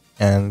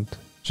and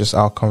just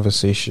our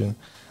conversation,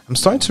 I'm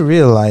starting to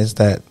realize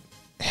that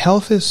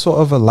health is sort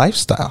of a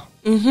lifestyle.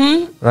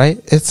 Mm-hmm. Right?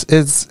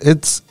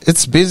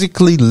 It's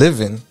basically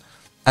living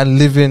and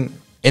living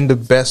in the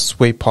best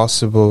way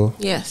possible.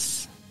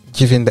 Yes.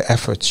 Given the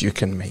efforts you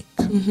can make.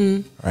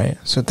 Mm-hmm. Right?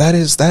 So that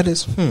is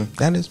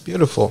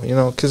beautiful,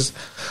 because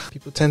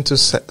people tend to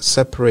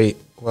separate,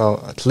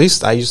 well, at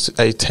least I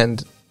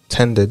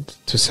tended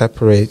to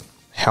separate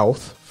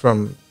health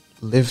from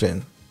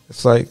living.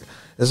 It's like,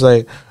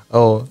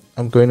 oh,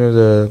 I'm going to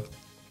the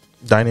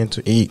dining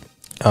to eat.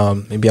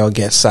 Maybe I'll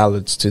get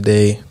salads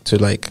today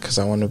because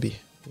I want to be,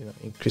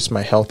 increase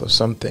my health or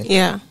something.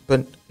 Yeah.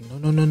 But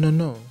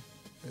no.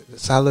 The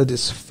salad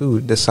is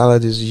food. The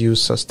salad is you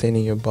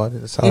sustaining your body.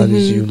 The salad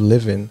is you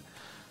living.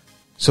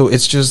 So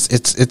it's just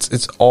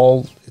it's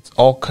all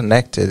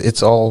connected.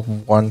 It's all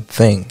one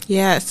thing.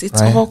 Yes, it's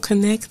right? all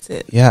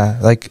connected. Yeah,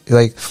 like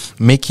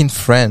making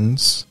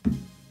friends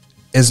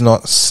is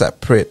not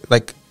separate.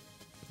 Like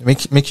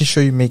making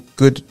sure you make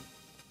good,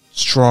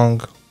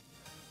 strong,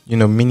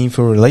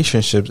 meaningful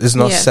relationships is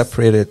not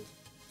separated.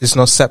 It's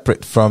not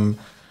separate from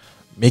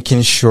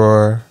making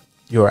sure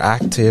you're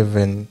active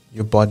and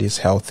your body is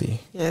healthy.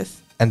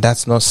 Yes. And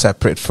that's not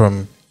separate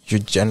from your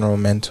general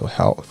mental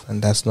health.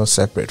 And that's not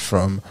separate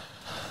from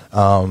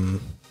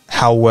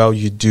how well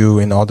you do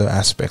in other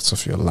aspects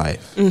of your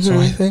life. So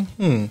I think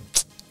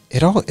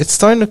it's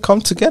starting to come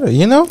together,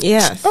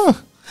 Yes. Oh,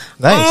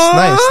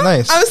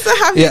 nice. I'm so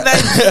happy that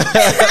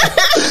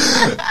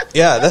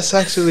yeah, that's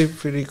actually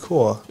pretty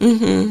cool.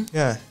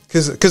 Yeah,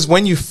 because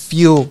when you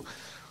feel,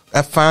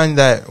 I find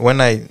that when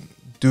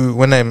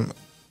I'm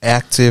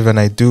active and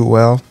I do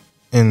well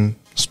in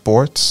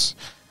sports,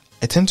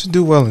 I tend to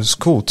do well in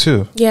school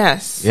too.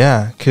 Yes.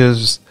 Yeah,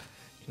 because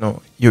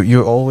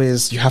you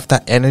always, you have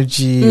that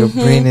energy. Your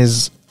brain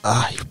is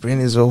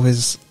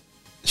always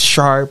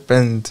sharp,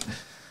 and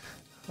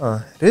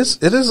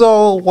it is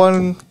all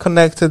one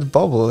connected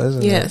bubble,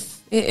 isn't it?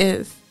 Yes, it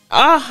is.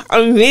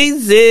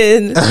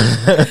 Amazing.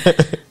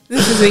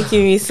 This is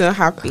making me so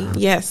happy.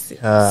 Yes.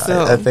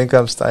 I think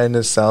I'm starting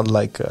to sound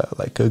like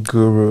a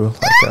guru.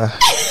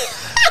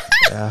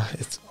 Yeah,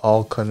 it's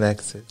all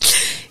connected.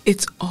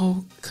 It's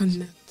all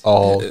connected.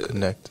 All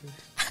connected.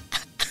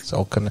 It's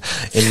all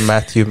connected. In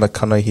Matthew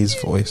McConaughey's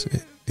voice,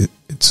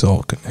 it's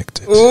all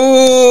connected. Ooh.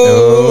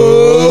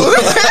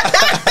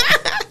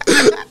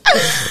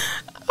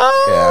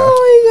 Oh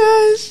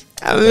my gosh.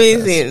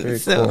 Amazing.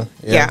 So, cool.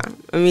 Yeah,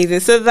 amazing.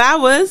 So that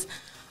was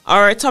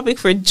our topic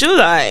for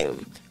July,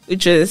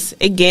 which is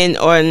again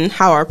on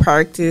how our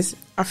priorities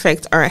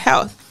affect our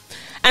health.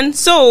 And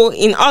so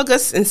in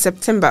August and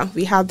September,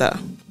 we had a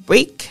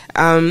break.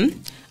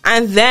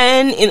 And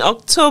then in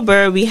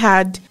October, we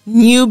had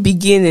new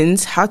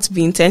beginnings, how to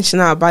be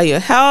intentional about your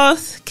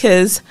health,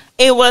 because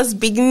it was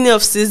beginning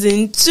of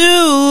season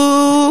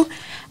 2.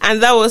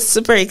 And that was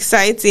super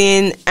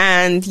exciting.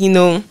 And,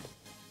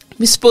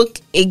 we spoke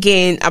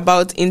again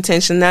about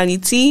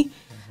intentionality.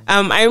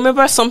 I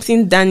remember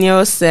something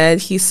Daniel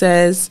said. He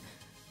says,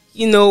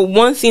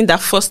 one thing that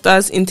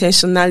fosters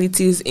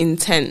intentionality is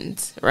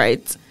intent,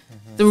 right?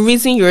 The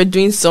reason you're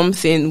doing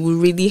something will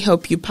really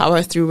help you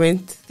power through when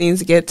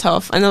things get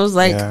tough. And I was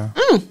like,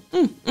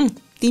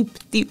 deep.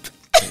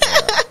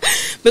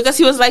 Because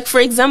he was like, for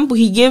example,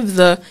 he gave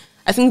the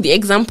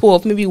example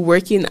of maybe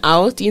working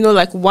out.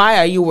 Why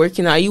are you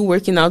working out? Are you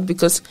working out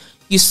because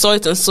you saw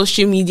it on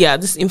social media,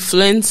 this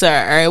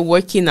influencer are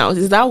working out?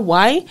 Is that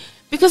why?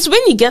 Because when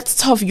it gets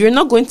tough, you're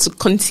not going to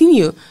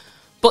continue.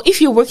 But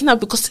if you're working out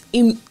because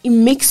it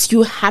makes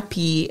you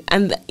happy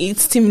and it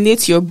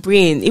stimulates your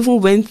brain, even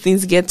when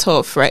things get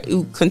tough, right, it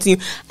will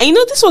continue. And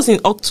this was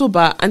in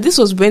October, and this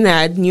was when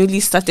I had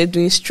newly started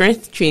doing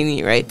strength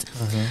training, right?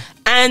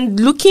 And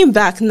looking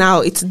back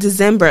now, it's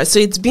December, so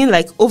it's been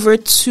like over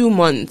 2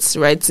 months,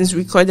 right, since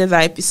we recorded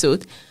that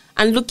episode.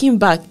 And looking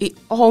back, it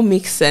all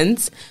makes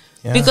sense.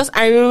 Yeah. Because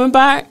I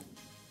remember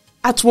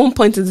at one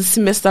point in the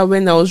semester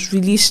when I was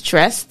really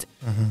stressed,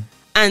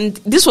 and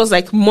this was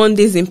like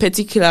Mondays in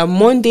particular.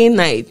 Monday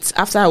night,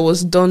 after I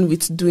was done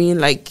with doing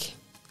like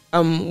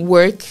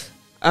work,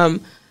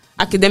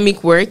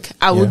 academic work,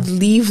 I would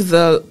leave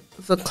the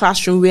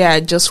classroom where I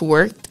just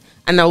worked,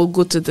 and I would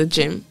go to the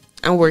gym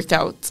and work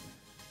out.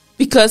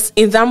 Because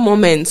in that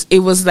moment, it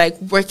was like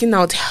working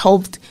out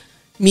helped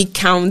me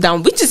calm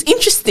down, which is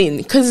interesting.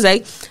 Because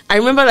like I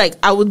remember, like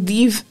I would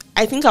leave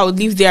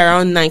there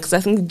around 9, because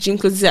I think the gym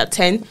closes at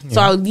 10.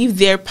 So I would leave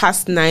there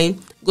past 9.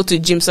 Go to the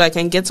gym so I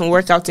can get some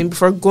workout in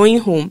before going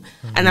home,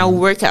 and I'll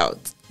work out.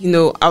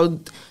 I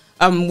would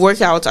work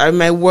out. I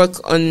might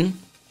work on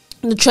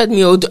the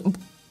treadmill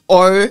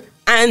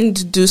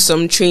and do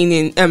some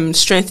training,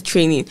 strength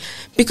training,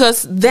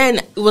 because then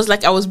it was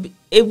like I was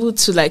able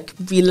to like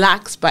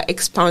relax by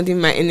expounding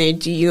my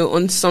energy,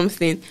 on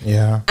something.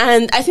 Yeah.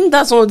 And I think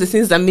that's one of the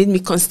things that made me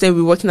consistent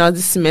with working out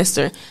this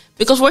semester,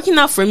 because working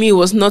out for me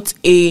was not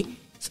a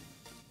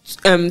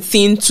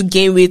thing to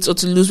gain weight or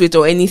to lose weight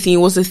or anything. It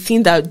was a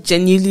thing that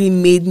genuinely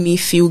made me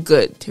feel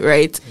good,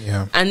 right?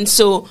 Yeah. And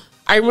so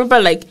I remember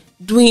like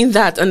doing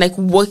that and like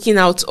walking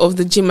out of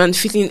the gym and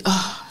feeling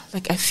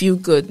like I feel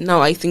good.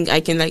 Now I think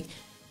I can like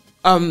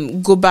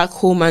go back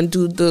home and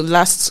do the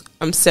last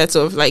set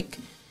of like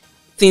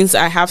things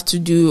I have to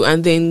do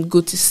and then go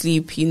to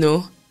sleep,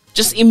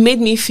 just it made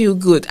me feel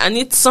good. And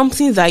it's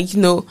something that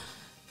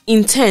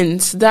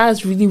intense that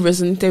has really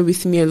resonated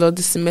with me a lot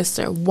this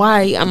semester.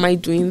 Why am I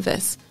doing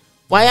this?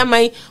 Why am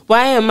I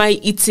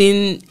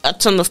eating a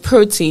ton of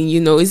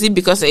protein? Is it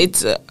because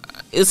it's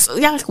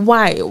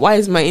why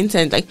is my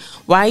intent, like,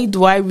 why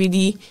do I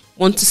really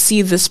want to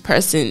see this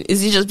person?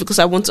 Is it just because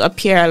I want to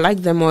appear I like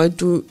them, or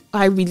do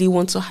I really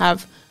want to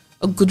have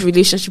a good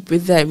relationship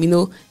with them.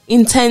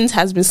 Intent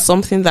has been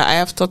something that I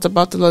have thought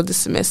about a lot this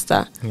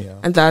semester,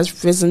 and that has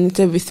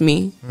resonated with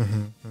me.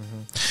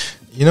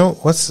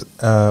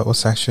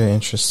 What's actually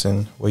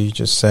interesting, what you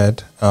just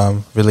said,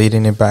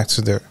 relating it back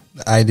to the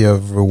idea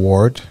of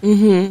reward.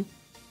 In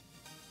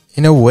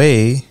a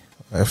way,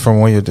 from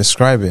what you're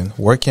describing,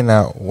 working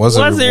out was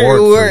a reward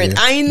for you.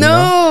 I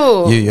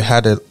know. You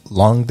had a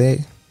long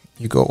day,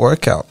 you go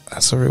work out.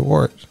 That's a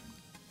reward.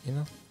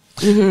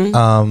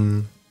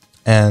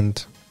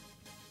 And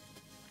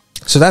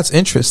so that's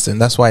interesting.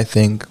 That's why I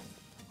think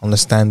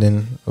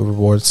understanding a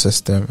reward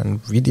system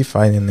and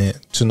redefining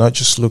it to not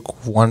just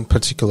look one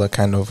particular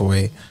kind of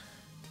way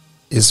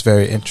is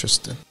very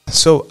interesting.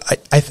 So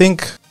I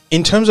think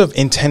in terms of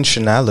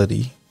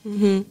intentionality,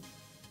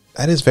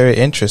 that is very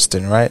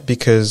interesting, right?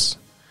 Because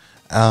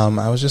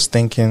I was just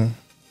thinking,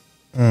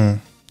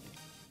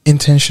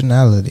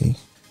 intentionality.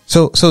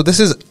 So this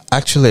is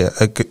actually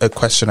a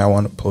question I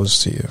want to pose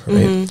to you,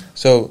 right?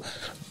 So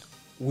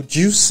would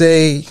you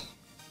say,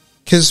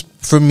 because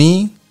for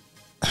me,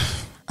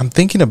 I'm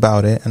thinking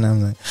about it and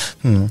I'm like,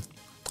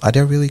 are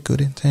there really good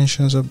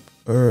intentions or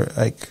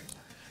like,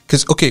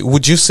 because, okay,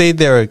 would you say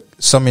there are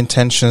some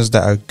intentions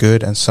that are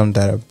good and some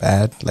that are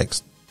bad? Like,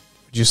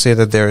 would you say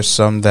that there are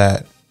some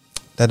that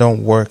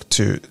don't work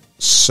to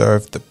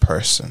serve the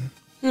person?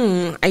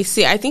 I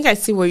see. I think I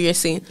see what you're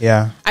saying.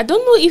 Yeah. I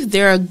don't know if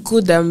there are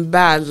good and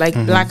bad, like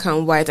black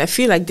and white. I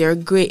feel like there are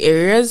gray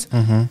areas.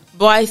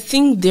 But I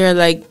think they're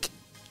like,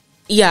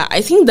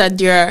 I think that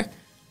there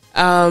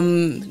are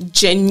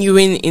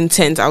genuine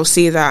intent. I'll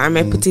say that. I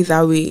might put it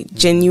that way.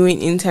 Genuine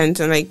intent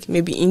and like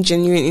maybe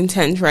ingenuine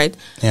intent, right?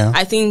 Yeah.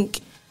 I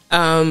think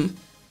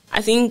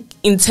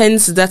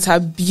intents that are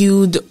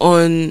built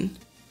on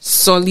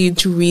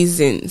solid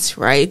reasons,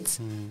 right?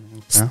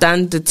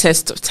 Stand the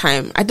test of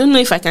time. I don't know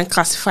if I can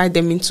classify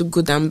them into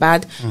good and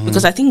bad,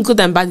 because I think good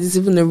and bad is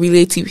even a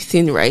relative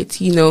thing, right?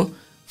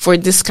 For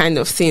this kind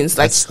of things.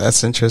 Like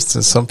that's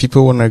interesting. Some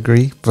people won't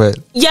agree, but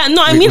we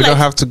don't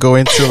have to go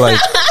into like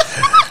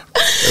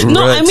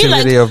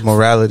relativity of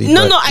morality.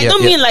 I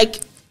don't mean like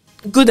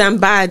good and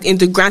bad in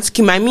the grand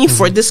scheme. I mean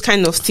for this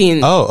kind of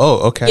thing.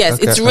 Okay. Yes,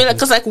 it's really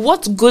because like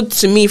what's good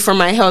to me for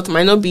my health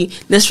might not be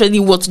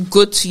necessarily what's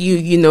good to you.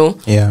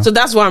 Yeah. So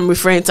that's what I'm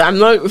referring to. I'm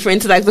not referring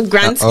to like the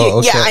grand scheme.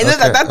 Okay, I know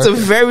that's a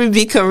very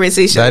big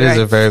conversation. That is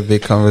a very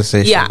big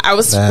conversation. Yeah, I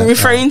was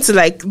referring to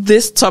like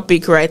this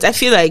topic, right? I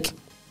feel like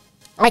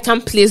I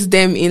can place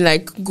them in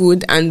like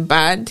good and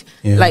bad,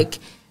 like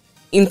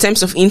in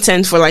terms of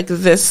intent for like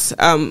this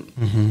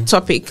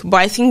topic. But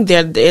I think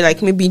they're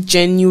like maybe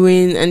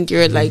genuine and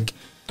you're like.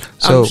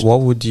 So how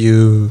would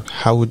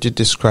you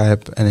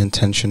describe an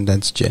intention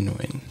that's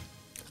genuine?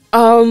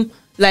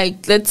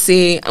 Like let's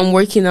say I'm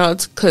working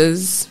out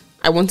because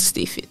I want to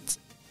stay fit.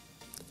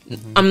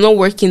 I'm not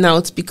working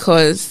out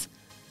because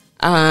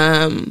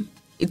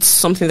it's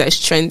something that is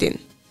trending.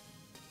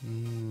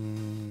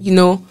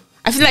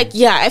 I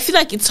feel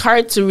like it's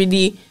hard to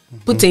really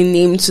put a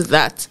name to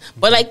that.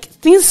 But like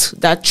things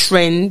that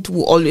trend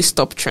will always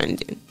stop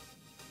trending.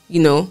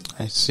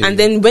 I see. And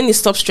then when it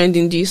stops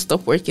trending, do you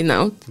stop working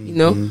out?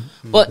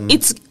 But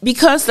it's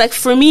because like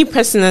for me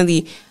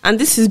personally, and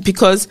this is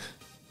because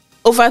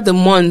over the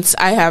months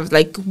I have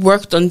like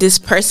worked on this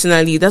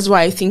personally. That's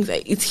why I think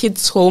that it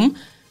hits home,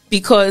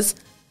 because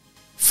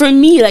for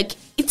me, like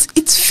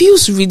it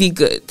feels really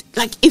good.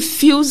 Like it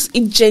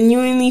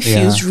genuinely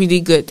feels really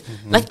good.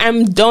 Like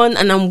I'm done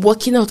and I'm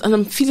working out and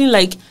I'm feeling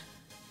like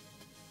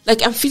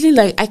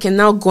I can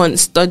now go and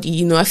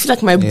study. I feel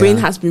like my brain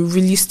has been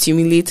really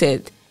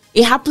stimulated.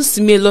 It happens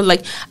to me a lot.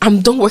 Like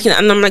I'm done working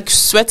and I'm like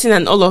sweating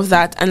and all of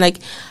that, and like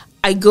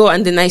I go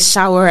and then I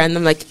shower and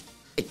I'm like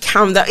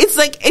calm down. It's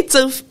like it's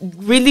a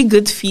really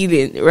good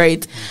feeling,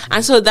 right?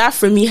 And so that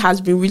for me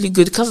has been really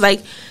good because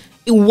like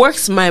it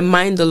works my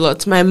mind a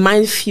lot. My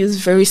mind feels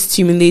very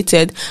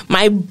stimulated.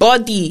 My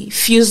body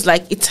feels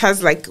like it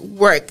has like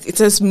worked. It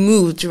has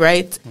moved,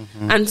 right?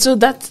 And so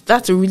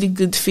that's a really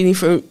good feeling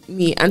for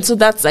me. And so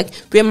that's like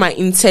where my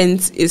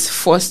intent is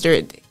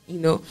fostered,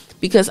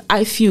 because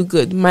I feel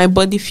good. My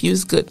body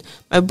feels good.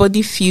 My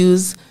body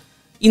feels,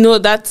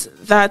 that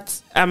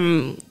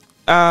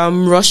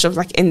rush of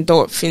like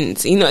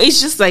endorphins.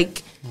 It's just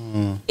like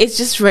it's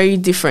just very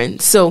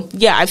different. So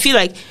yeah, I feel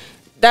like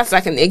that's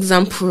like an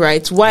example,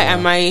 right? Why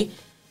am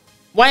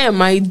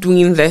I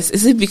doing this?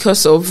 Is it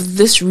because of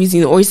this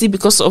reason, or is it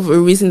because of a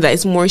reason that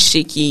is more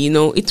shaky?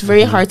 It's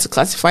very hard to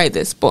classify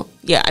this, but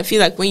yeah, I feel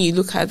like when you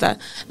look at that,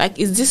 like,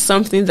 is this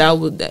something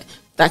that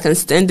can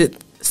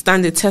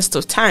stand the test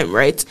of time,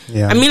 right?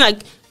 Yeah. I mean,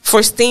 like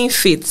for staying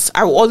fit,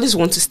 I will always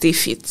want to stay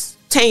fit.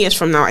 10 years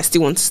from now, I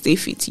still want to stay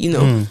fit,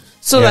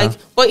 So like,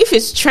 but if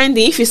it's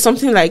trending, if it's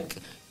something like,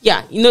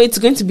 it's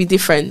going to be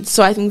different.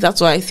 So I think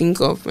that's what I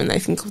think of when I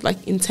think of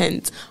like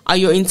intent. Are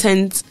your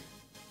intent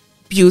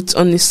built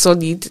on a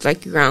solid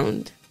like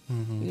ground?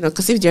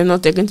 Because if they're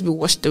not, they're going to be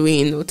washed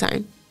away in no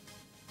time.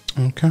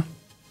 Okay.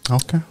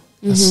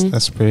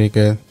 That's pretty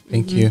good.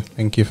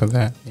 Thank you for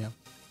that. Yeah.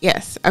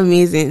 Yes,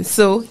 amazing.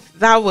 So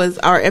that was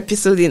our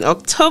episode in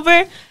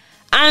October.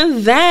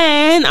 And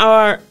then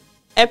our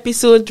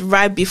episode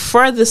right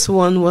before this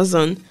one was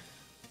on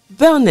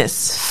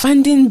wellness,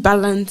 finding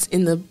balance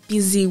in a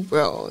busy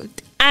world.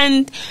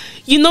 And,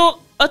 you know,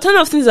 a ton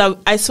of things that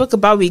I spoke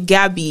about with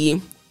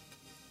Gabby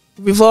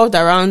revolved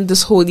around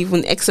this whole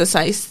even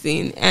exercise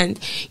thing. And,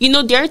 you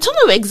know, there are a ton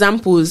of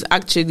examples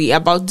actually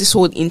about this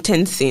whole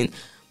intense thing.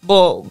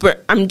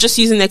 But I'm just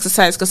using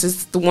exercise because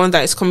it's the one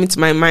that is coming to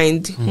my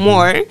mind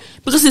more,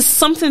 because it's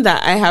something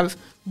that I have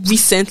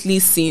recently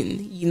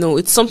seen. You know,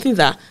 it's something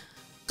that,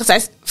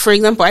 because for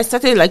example, I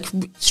started like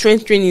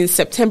strength training in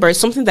September. It's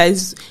something that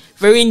is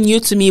very new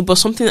to me, but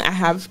something I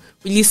have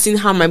really seen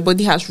how my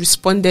body has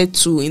responded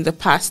to in the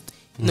past,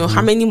 you know,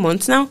 how many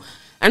months now.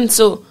 And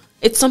so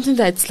it's something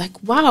that's like,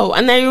 wow.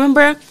 And I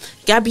remember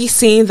Gabby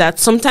saying that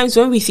sometimes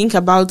when we think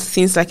about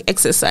things like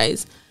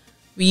exercise,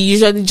 we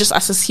usually just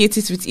associate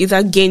it with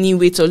either gaining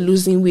weight or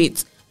losing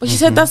weight. But she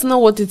said that's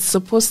not what it's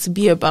supposed to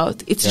be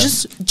about. It's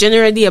just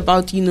generally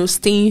about, you know,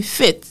 staying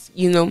fit,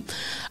 you know.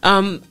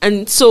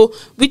 And so,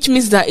 which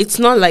means that it's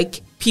not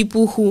like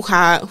people who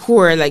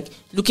are like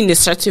looking a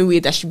certain way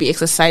that should be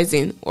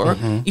exercising, or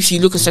if you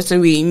look a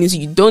certain way, it means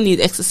you don't need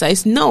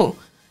exercise. No,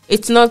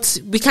 it's not.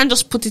 We can't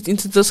just put it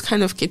into those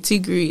kind of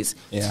categories,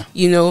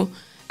 you know.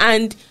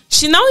 And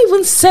she now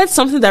even said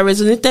something that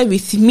resonated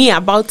with me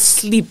about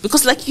sleep,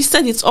 because like you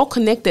said, it's all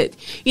connected.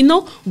 You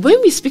know,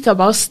 when we speak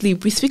about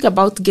sleep, we speak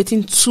about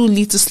getting too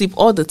little sleep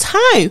all the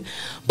time.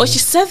 But she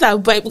said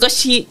that because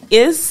she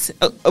is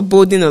a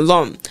boarding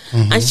alum,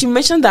 and she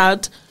mentioned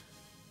that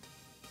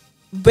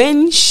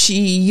when she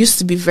used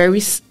to be very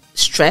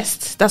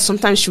stressed, that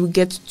sometimes she would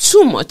get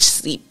too much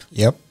sleep.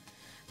 Yep.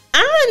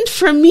 And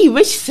for me,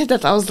 when she said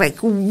that, I was like,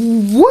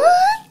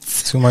 what?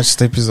 Too much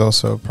sleep is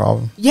also a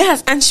problem.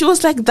 Yes, and she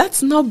was like,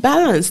 that's not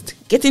balanced.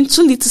 Getting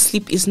too little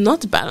sleep is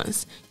not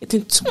balanced.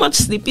 Getting too much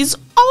sleep is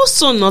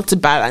also not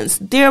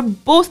balanced. They're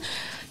both,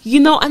 you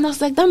know, and I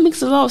was like, that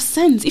makes a lot of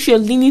sense. If you're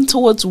leaning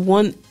towards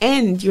one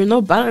end, you're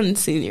not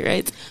balancing it,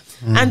 right?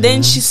 And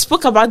then she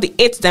spoke about the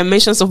 8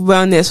 dimensions of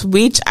wellness,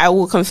 which I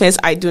will confess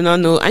I do not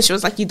know. And she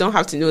was like, you don't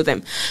have to know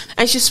them.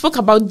 And she spoke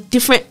about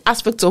different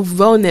aspects of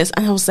wellness,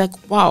 and I was like,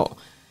 wow.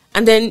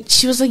 And then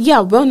she was like, yeah,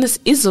 wellness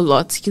is a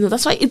lot. You know,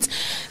 that's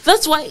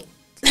why,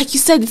 like you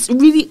said, it's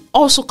really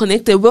also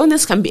connected.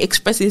 Wellness can be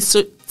expressed in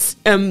so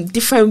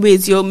different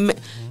ways. Your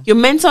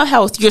mental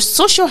health, your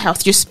social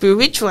health, your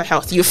spiritual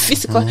health, your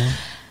physical.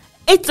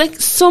 It's like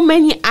so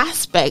many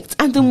aspects.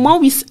 And the more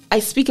I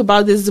speak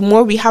about this, the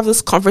more we have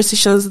these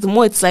conversations, the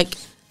more it's like,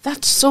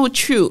 that's so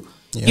true.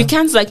 Yeah. You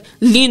can't like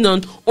lean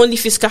on only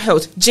physical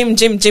health, gym,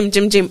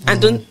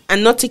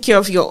 and not take care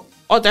of your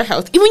other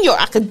health, even your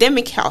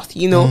academic health,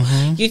 you know.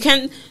 You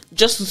can't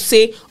just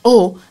say,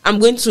 oh, I'm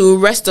going to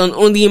rest on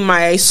only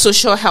my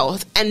social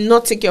health and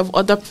not take care of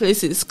other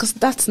places, because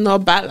that's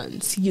not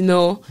balance, you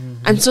know.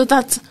 And so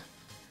that's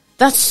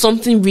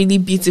something really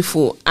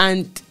beautiful,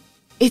 and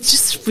it's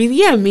just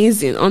really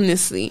amazing,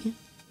 honestly.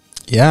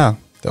 Yeah,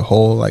 the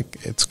whole, like,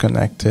 it's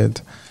connected.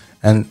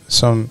 And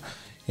some,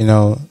 you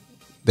know,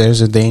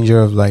 there's a danger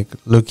of like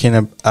looking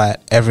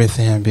at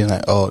everything and being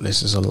like, oh,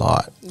 this is a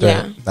lot.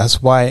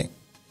 That's why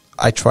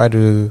I try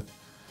to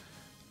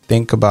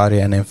think about it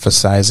and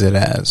emphasize it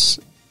as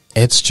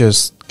it's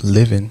just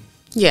living.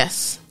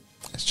 Yes.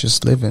 It's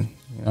just living,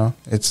 you know.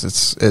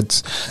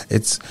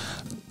 It's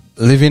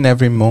living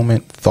every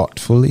moment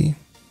thoughtfully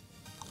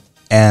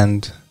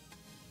and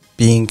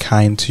being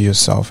kind to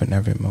yourself in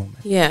every moment.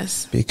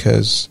 Yes.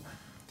 Because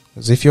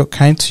if you're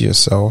kind to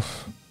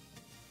yourself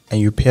and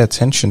you pay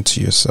attention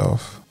to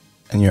yourself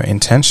and you're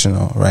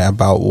intentional, right,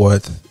 about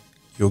what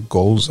your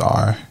goals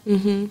are,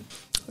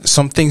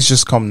 some things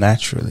just come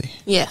naturally.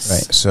 Yes.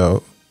 Right.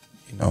 So,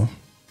 you know,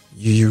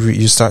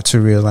 you start to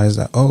realize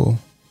that, oh,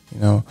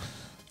 you know,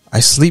 I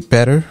sleep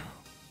better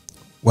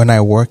when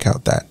I work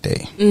out that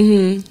day.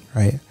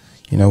 Right.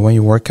 You know, when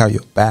you work out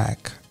your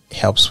back, it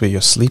helps with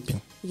your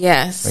sleeping.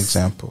 Yes. For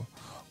example.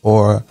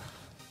 Or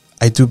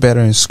I do better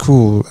in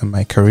school and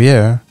my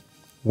career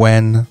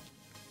when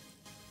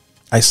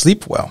I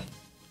sleep well.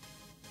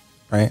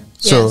 Right.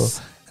 Yes.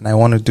 So, and I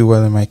want to do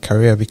well in my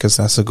career because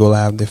that's a goal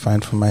I have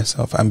defined for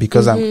myself. And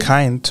because I'm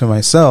kind to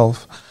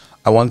myself,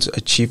 I want to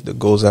achieve the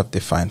goals I've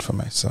defined for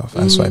myself.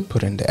 And so I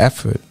put in the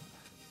effort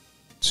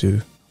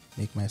to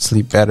make my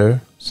sleep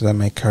better so that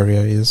my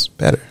career is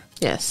better.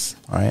 Yes.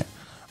 All right.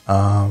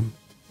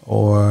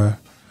 Or,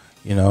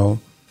 you know,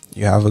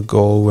 you have a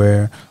goal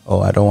where,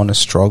 oh, I don't want to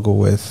struggle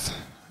with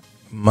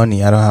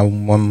money. I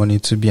don't want money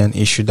to be an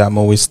issue that I'm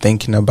always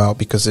thinking about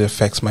because it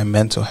affects my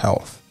mental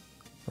health.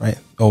 Right?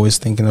 Always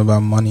thinking about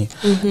money.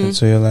 And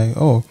so you're like,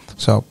 oh,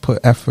 so I'll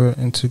put effort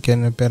into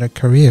getting a better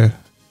career.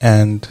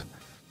 And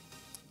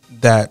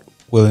that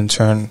will in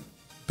turn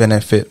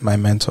benefit my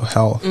mental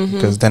health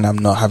because then I'm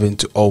not having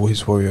to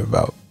always worry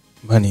about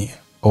money.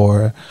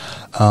 Or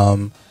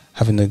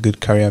having a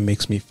good career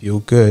makes me feel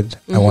good.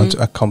 I want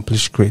to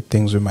accomplish great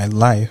things with my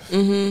life.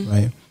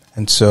 Right?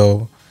 And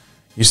so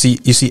you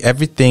see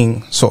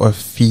everything sort of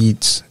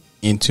feeds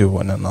into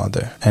one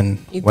another. And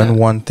when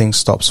one thing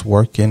stops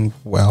working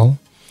well,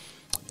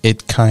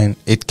 it can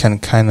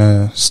kind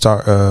of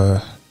start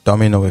a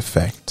domino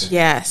effect.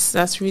 Yes,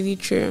 that's really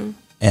true.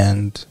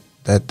 And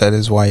that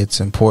is why it's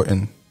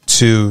important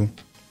to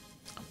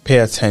pay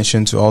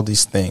attention to all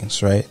these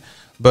things, right?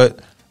 But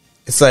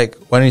it's like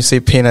when you say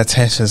paying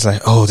attention, it's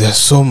like, oh, there's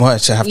so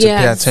much I have to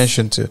pay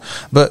attention to.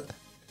 But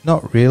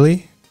not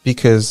really,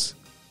 because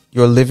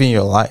you're living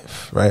your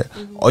life, right?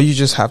 Mm-hmm. All you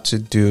just have to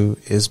do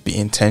is be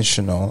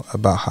intentional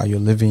about how you're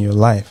living your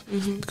life.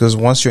 Mm-hmm. Because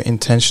once you're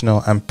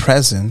intentional and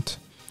present,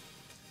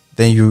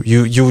 then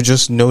you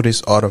just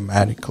notice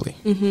automatically,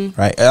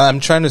 right? I'm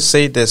trying to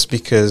say this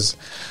because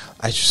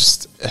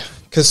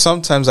because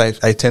sometimes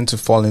I tend to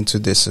fall into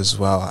this as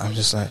well. I'm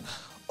just like,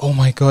 oh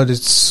my God,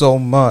 it's so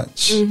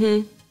much.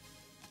 Mm-hmm.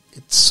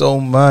 It's so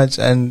much,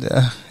 and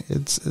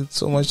it's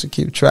so much to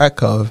keep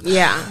track of.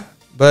 Yeah.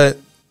 But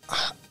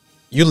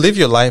you live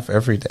your life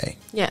every day.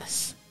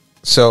 Yes.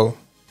 So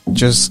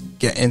just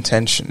get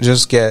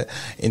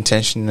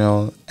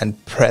intentional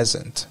and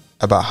present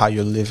about how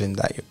you're living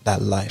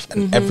that life,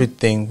 and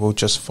everything will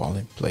just fall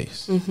in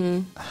place.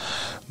 Mm-hmm.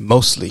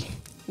 Mostly.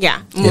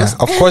 Yeah. Yeah.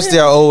 Of course,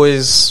 there are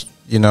always,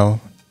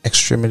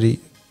 extremities.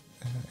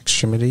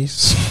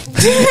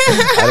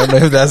 I don't know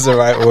if that's the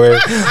right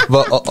word,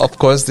 but of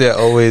course there are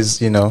always,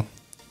 things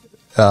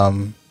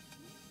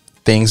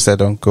that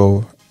don't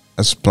go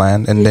as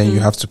planned, and then you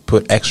have to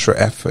put extra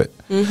effort.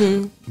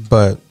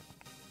 But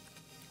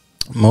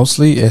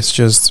mostly it's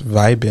just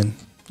vibing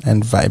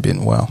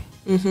well.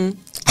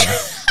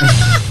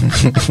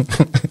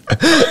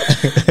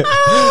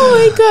 Oh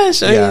my gosh,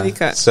 Onyedika.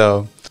 Yeah.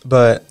 So,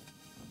 but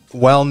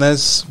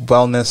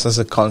wellness as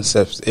a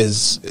concept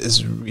is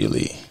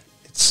really,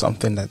 it's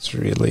something that's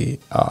really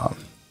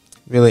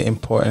really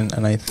important,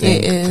 and I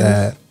think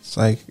that it's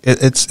like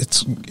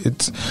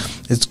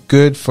it's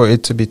good for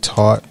it to be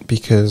taught,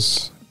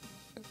 because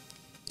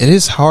it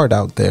is hard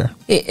out there.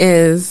 It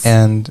is,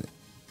 and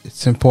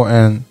it's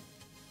important,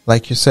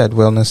 like you said,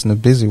 wellness in a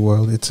busy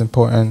world. It's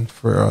important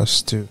for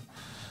us to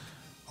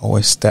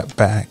always step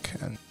back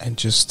and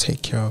just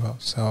take care of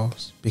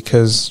ourselves,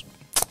 because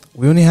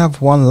we only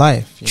have one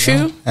life. True.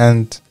 Know?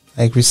 And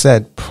like we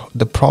said,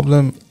 the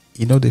problem,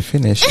 they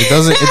finish.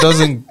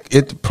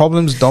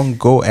 Problems don't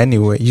go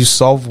anywhere. You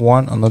solve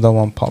one, another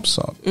one pops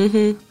up.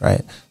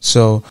 Right?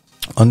 So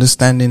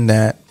understanding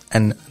that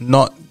and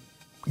not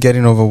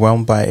getting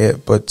overwhelmed by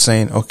it, but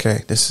saying,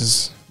 okay, this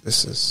is,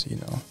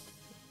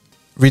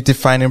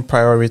 redefining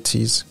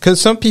priorities.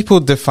 Because some people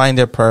define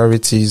their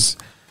priorities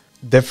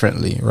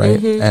differently,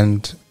 right?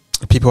 And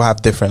people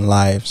have different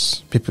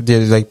lives.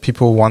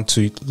 People want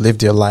to live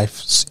their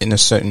lives in a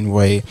certain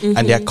way,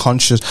 and they're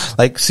conscious.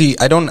 Like, see,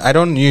 I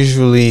don't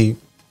usually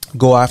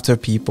go after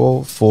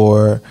people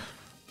for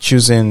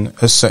choosing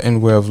a certain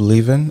way of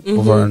living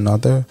over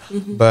another,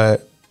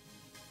 but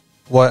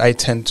what I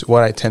tend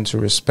to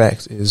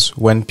respect is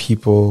when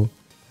people,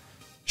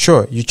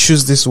 sure, you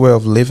choose this way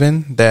of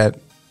living that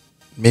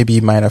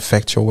maybe might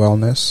affect your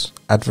wellness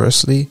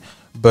adversely,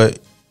 but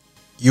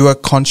you are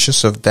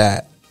conscious of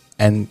that,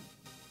 and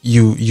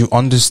you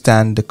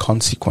understand the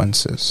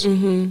consequences,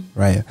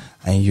 right?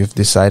 And you've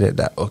decided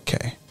that,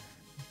 okay,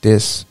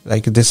 this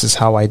is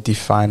how I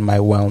define my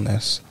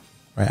wellness,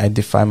 right? I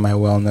define my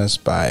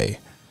wellness by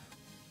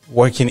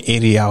working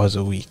 80 hours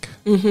a week,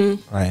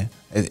 right?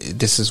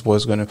 This is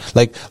what's going to,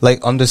 like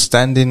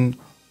understanding,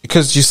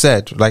 because you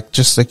said,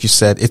 just like you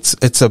said,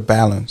 it's a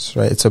balance,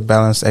 right? It's a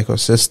balanced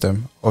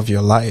ecosystem of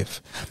your life.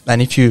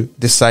 And if you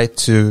decide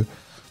to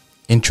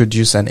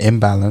introduce an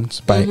imbalance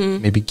by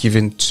maybe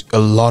giving a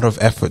lot of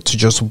effort to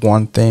just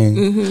one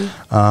thing,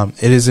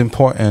 it is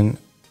important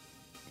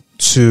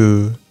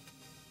to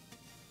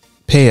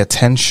pay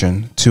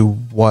attention to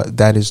what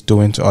that is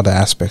doing to other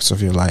aspects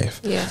of your life.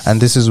 Yes.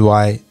 And this is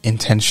why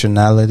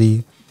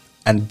intentionality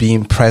and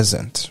being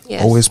present,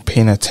 always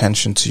paying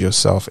attention to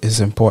yourself, is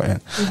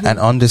important. And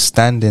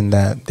understanding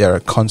that there are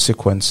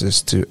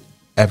consequences to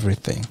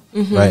everything,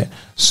 right?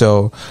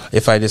 So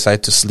if I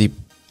decide to sleep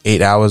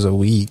 8 hours a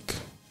week,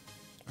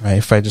 right?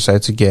 If I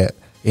decide to get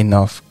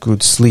enough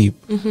good sleep,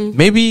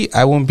 maybe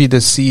I won't be the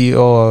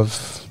CEO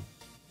of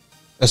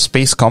a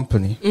space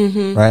company,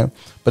 right?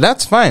 But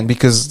that's fine,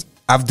 because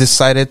I've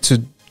decided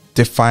to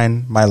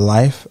define my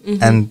life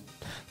and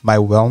my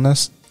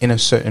wellness in a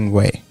certain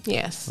way.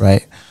 Yes.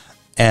 Right?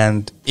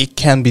 And it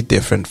can be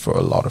different for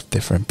a lot of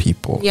different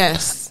people.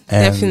 Yes,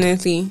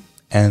 definitely.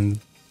 And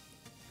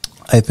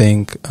I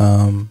think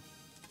it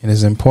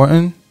is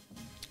important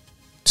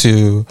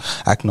to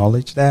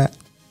acknowledge that,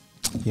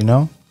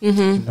 to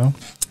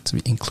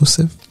be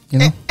inclusive,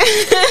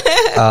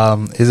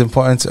 it's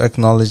important to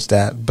acknowledge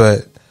that,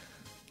 but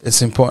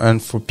it's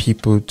important for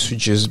people to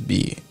just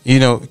be,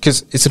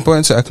 because it's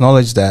important to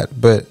acknowledge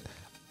that, but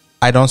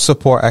I don't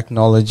support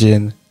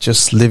acknowledging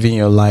just living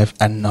your life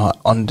and not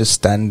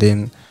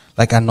understanding,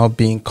 and not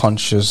being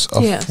conscious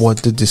of what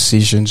the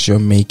decisions you're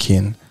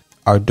making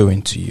are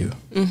doing to you.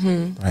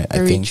 Right?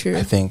 True.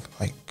 I think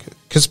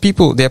because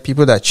there are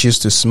people that choose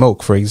to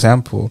smoke, for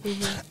example,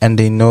 and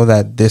they know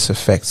that this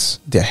affects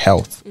their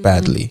health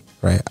badly,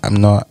 right? I'm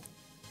not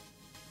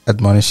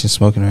admonishing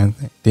smoking or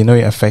anything. They know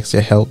it affects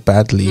their health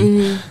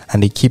badly,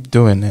 and they keep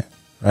doing it,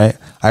 right?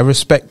 I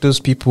respect those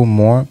people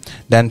more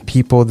than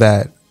people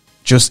that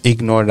just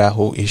ignore that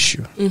whole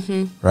issue,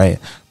 right?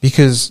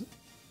 Because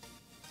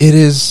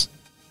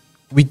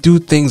we do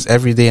things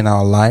every day in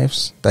our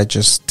lives that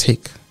just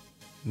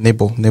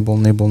nibble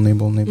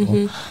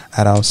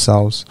at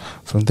ourselves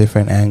from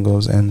different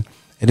angles. And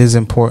it is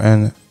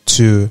important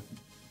to,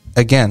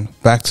 again,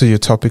 back to your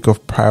topic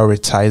of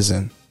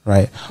prioritizing,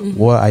 right?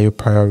 What are your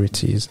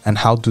priorities and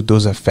how do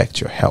those affect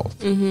your health,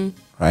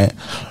 right?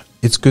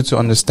 It's good to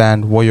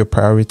understand what your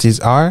priorities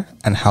are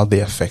and how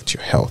they affect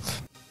your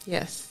health.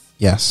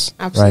 Yes,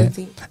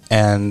 absolutely. Right?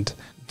 And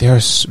there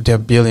are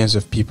billions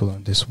of people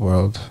in this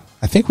world.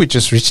 I think we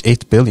just reached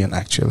 8 billion,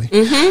 actually.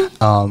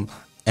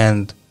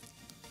 And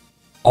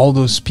all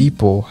those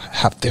people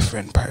have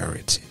different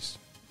priorities,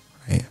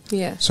 right?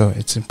 Yeah. So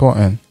it's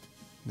important.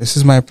 This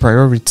is my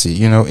priority.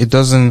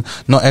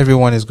 Not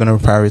everyone is going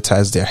to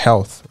prioritize their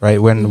health,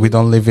 right? When we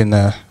don't live in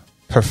a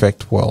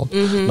perfect world,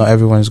 not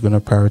everyone is going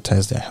to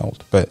prioritize their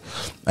health. But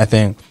I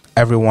think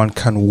everyone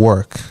can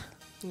work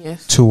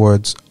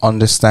towards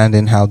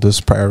understanding how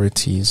those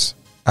priorities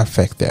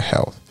affect their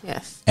health.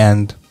 Yes.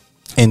 And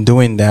in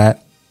doing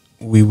that,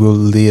 we will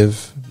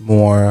live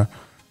more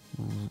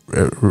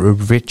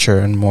richer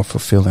and more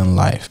fulfilling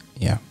life.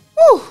 Yeah.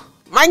 Woo!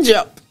 Mic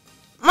drop.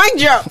 Mic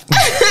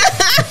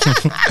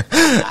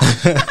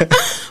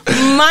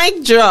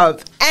drop.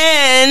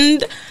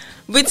 And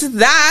with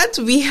that,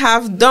 we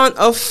have done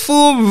a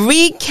full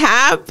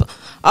recap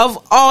of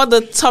all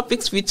the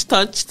topics we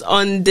touched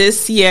on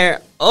this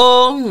year.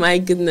 Oh my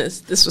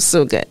goodness, this was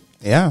so good.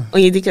 Yeah.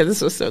 Onyedika, this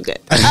was so good.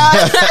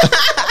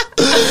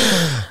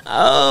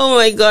 Oh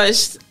my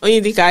gosh.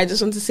 Onyedika, I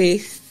just want to say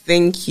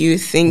thank you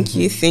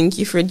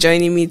for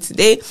joining me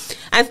today.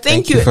 And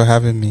thank you for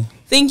having me.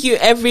 Thank you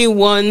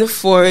everyone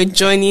for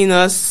joining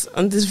us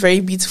on this very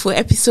beautiful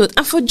episode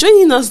and for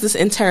joining us this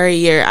entire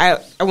year.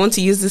 I want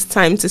to use this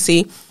time to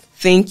say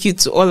thank you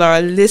to all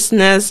our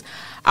listeners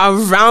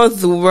around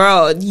the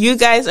world. You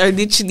guys are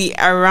literally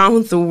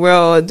around the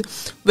world.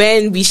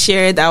 When we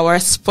shared our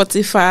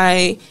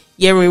Spotify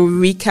year-end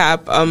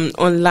recap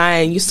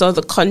online, you saw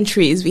the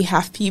countries. We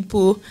have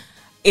people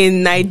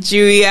in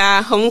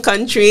Nigeria, home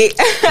country,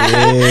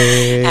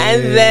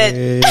 and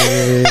then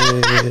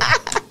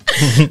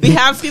we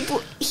have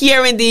people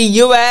here in the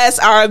US,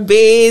 our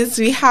base.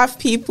 We have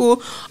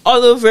people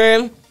all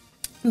over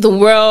the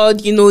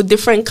world,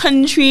 different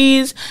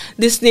countries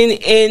listening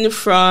in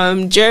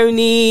from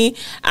Germany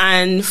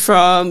and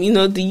from,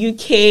 the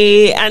UK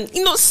and,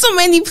 so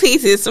many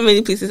places.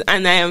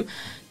 And I am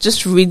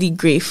just really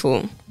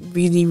grateful,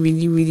 really,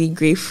 really, really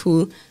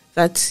grateful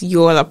that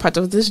you all are part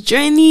of this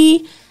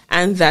journey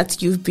and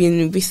that you've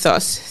been with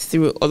us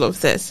through all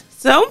of this.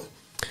 So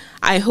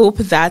I hope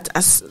that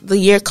as the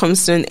year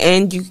comes to an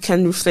end, you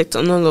can reflect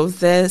on all of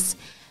this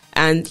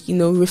and,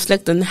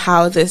 reflect on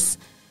how this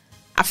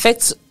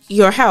affects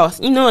your health,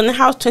 and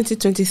how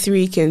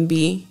 2023 can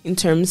be in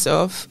terms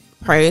of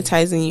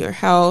prioritizing your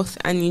health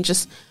and you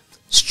just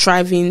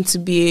striving to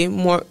be a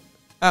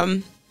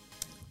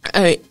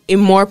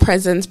more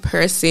present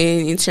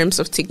person in terms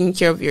of taking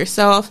care of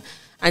yourself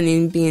and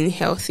in being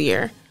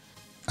healthier.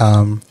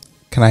 Can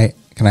I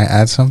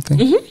add something?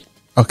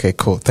 Mm-hmm. Okay,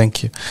 cool.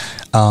 Thank you.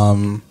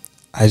 I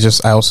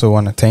also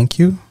want to thank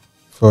you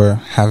for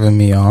having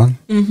me on.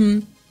 Mm-hmm.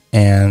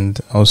 And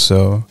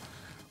also,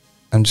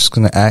 I'm just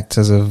going to act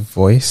as a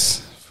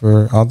voice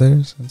for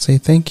others and say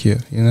thank you,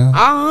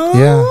 Aww.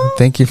 Yeah,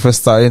 thank you for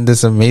starting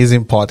this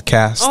amazing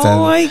podcast.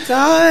 My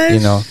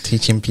gosh.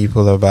 Teaching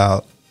people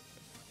about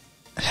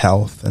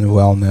health and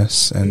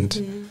wellness.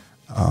 And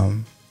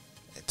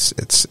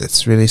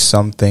it's really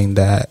something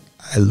that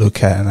I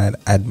look at and I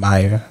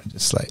admire.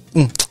 Just like,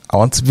 I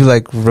want to be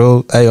like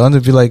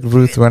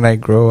Ruth when I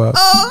grow up.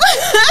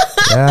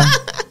 Yeah.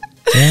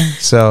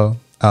 So,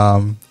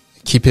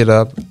 keep it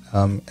up.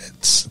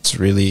 It's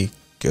really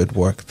good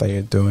work that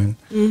you're doing.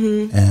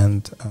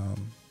 And,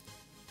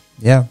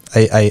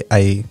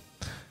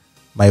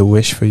 my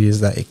wish for you is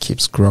that it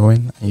keeps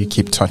growing and you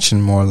keep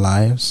touching more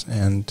lives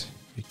and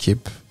you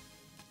keep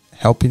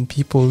helping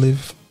people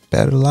live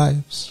better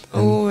lives.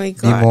 Oh my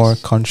gosh. Be more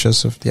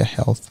conscious of their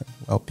health and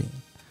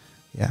well-being.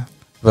 Yeah.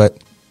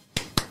 But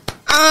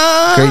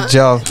great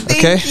job.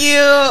 Thank you.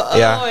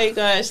 Yeah. Oh my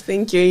gosh.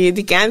 Thank you,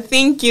 Onyedika. And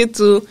thank you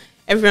to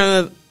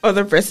every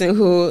other person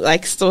who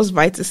stops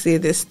by to say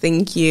this.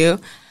 Thank you.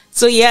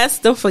 So yes,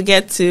 don't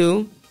forget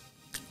to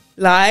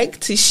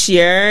to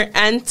share,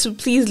 and to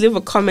please leave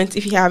a comment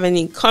if you have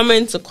any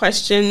comments or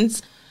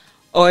questions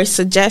or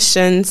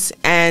suggestions,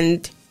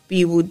 and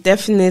we will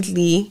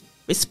definitely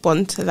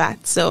respond to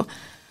that. So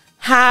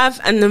have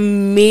an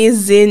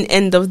amazing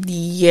end of the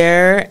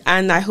year,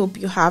 and I hope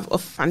you have a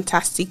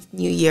fantastic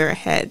new year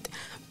ahead.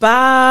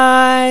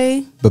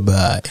 Bye.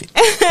 Bye-bye.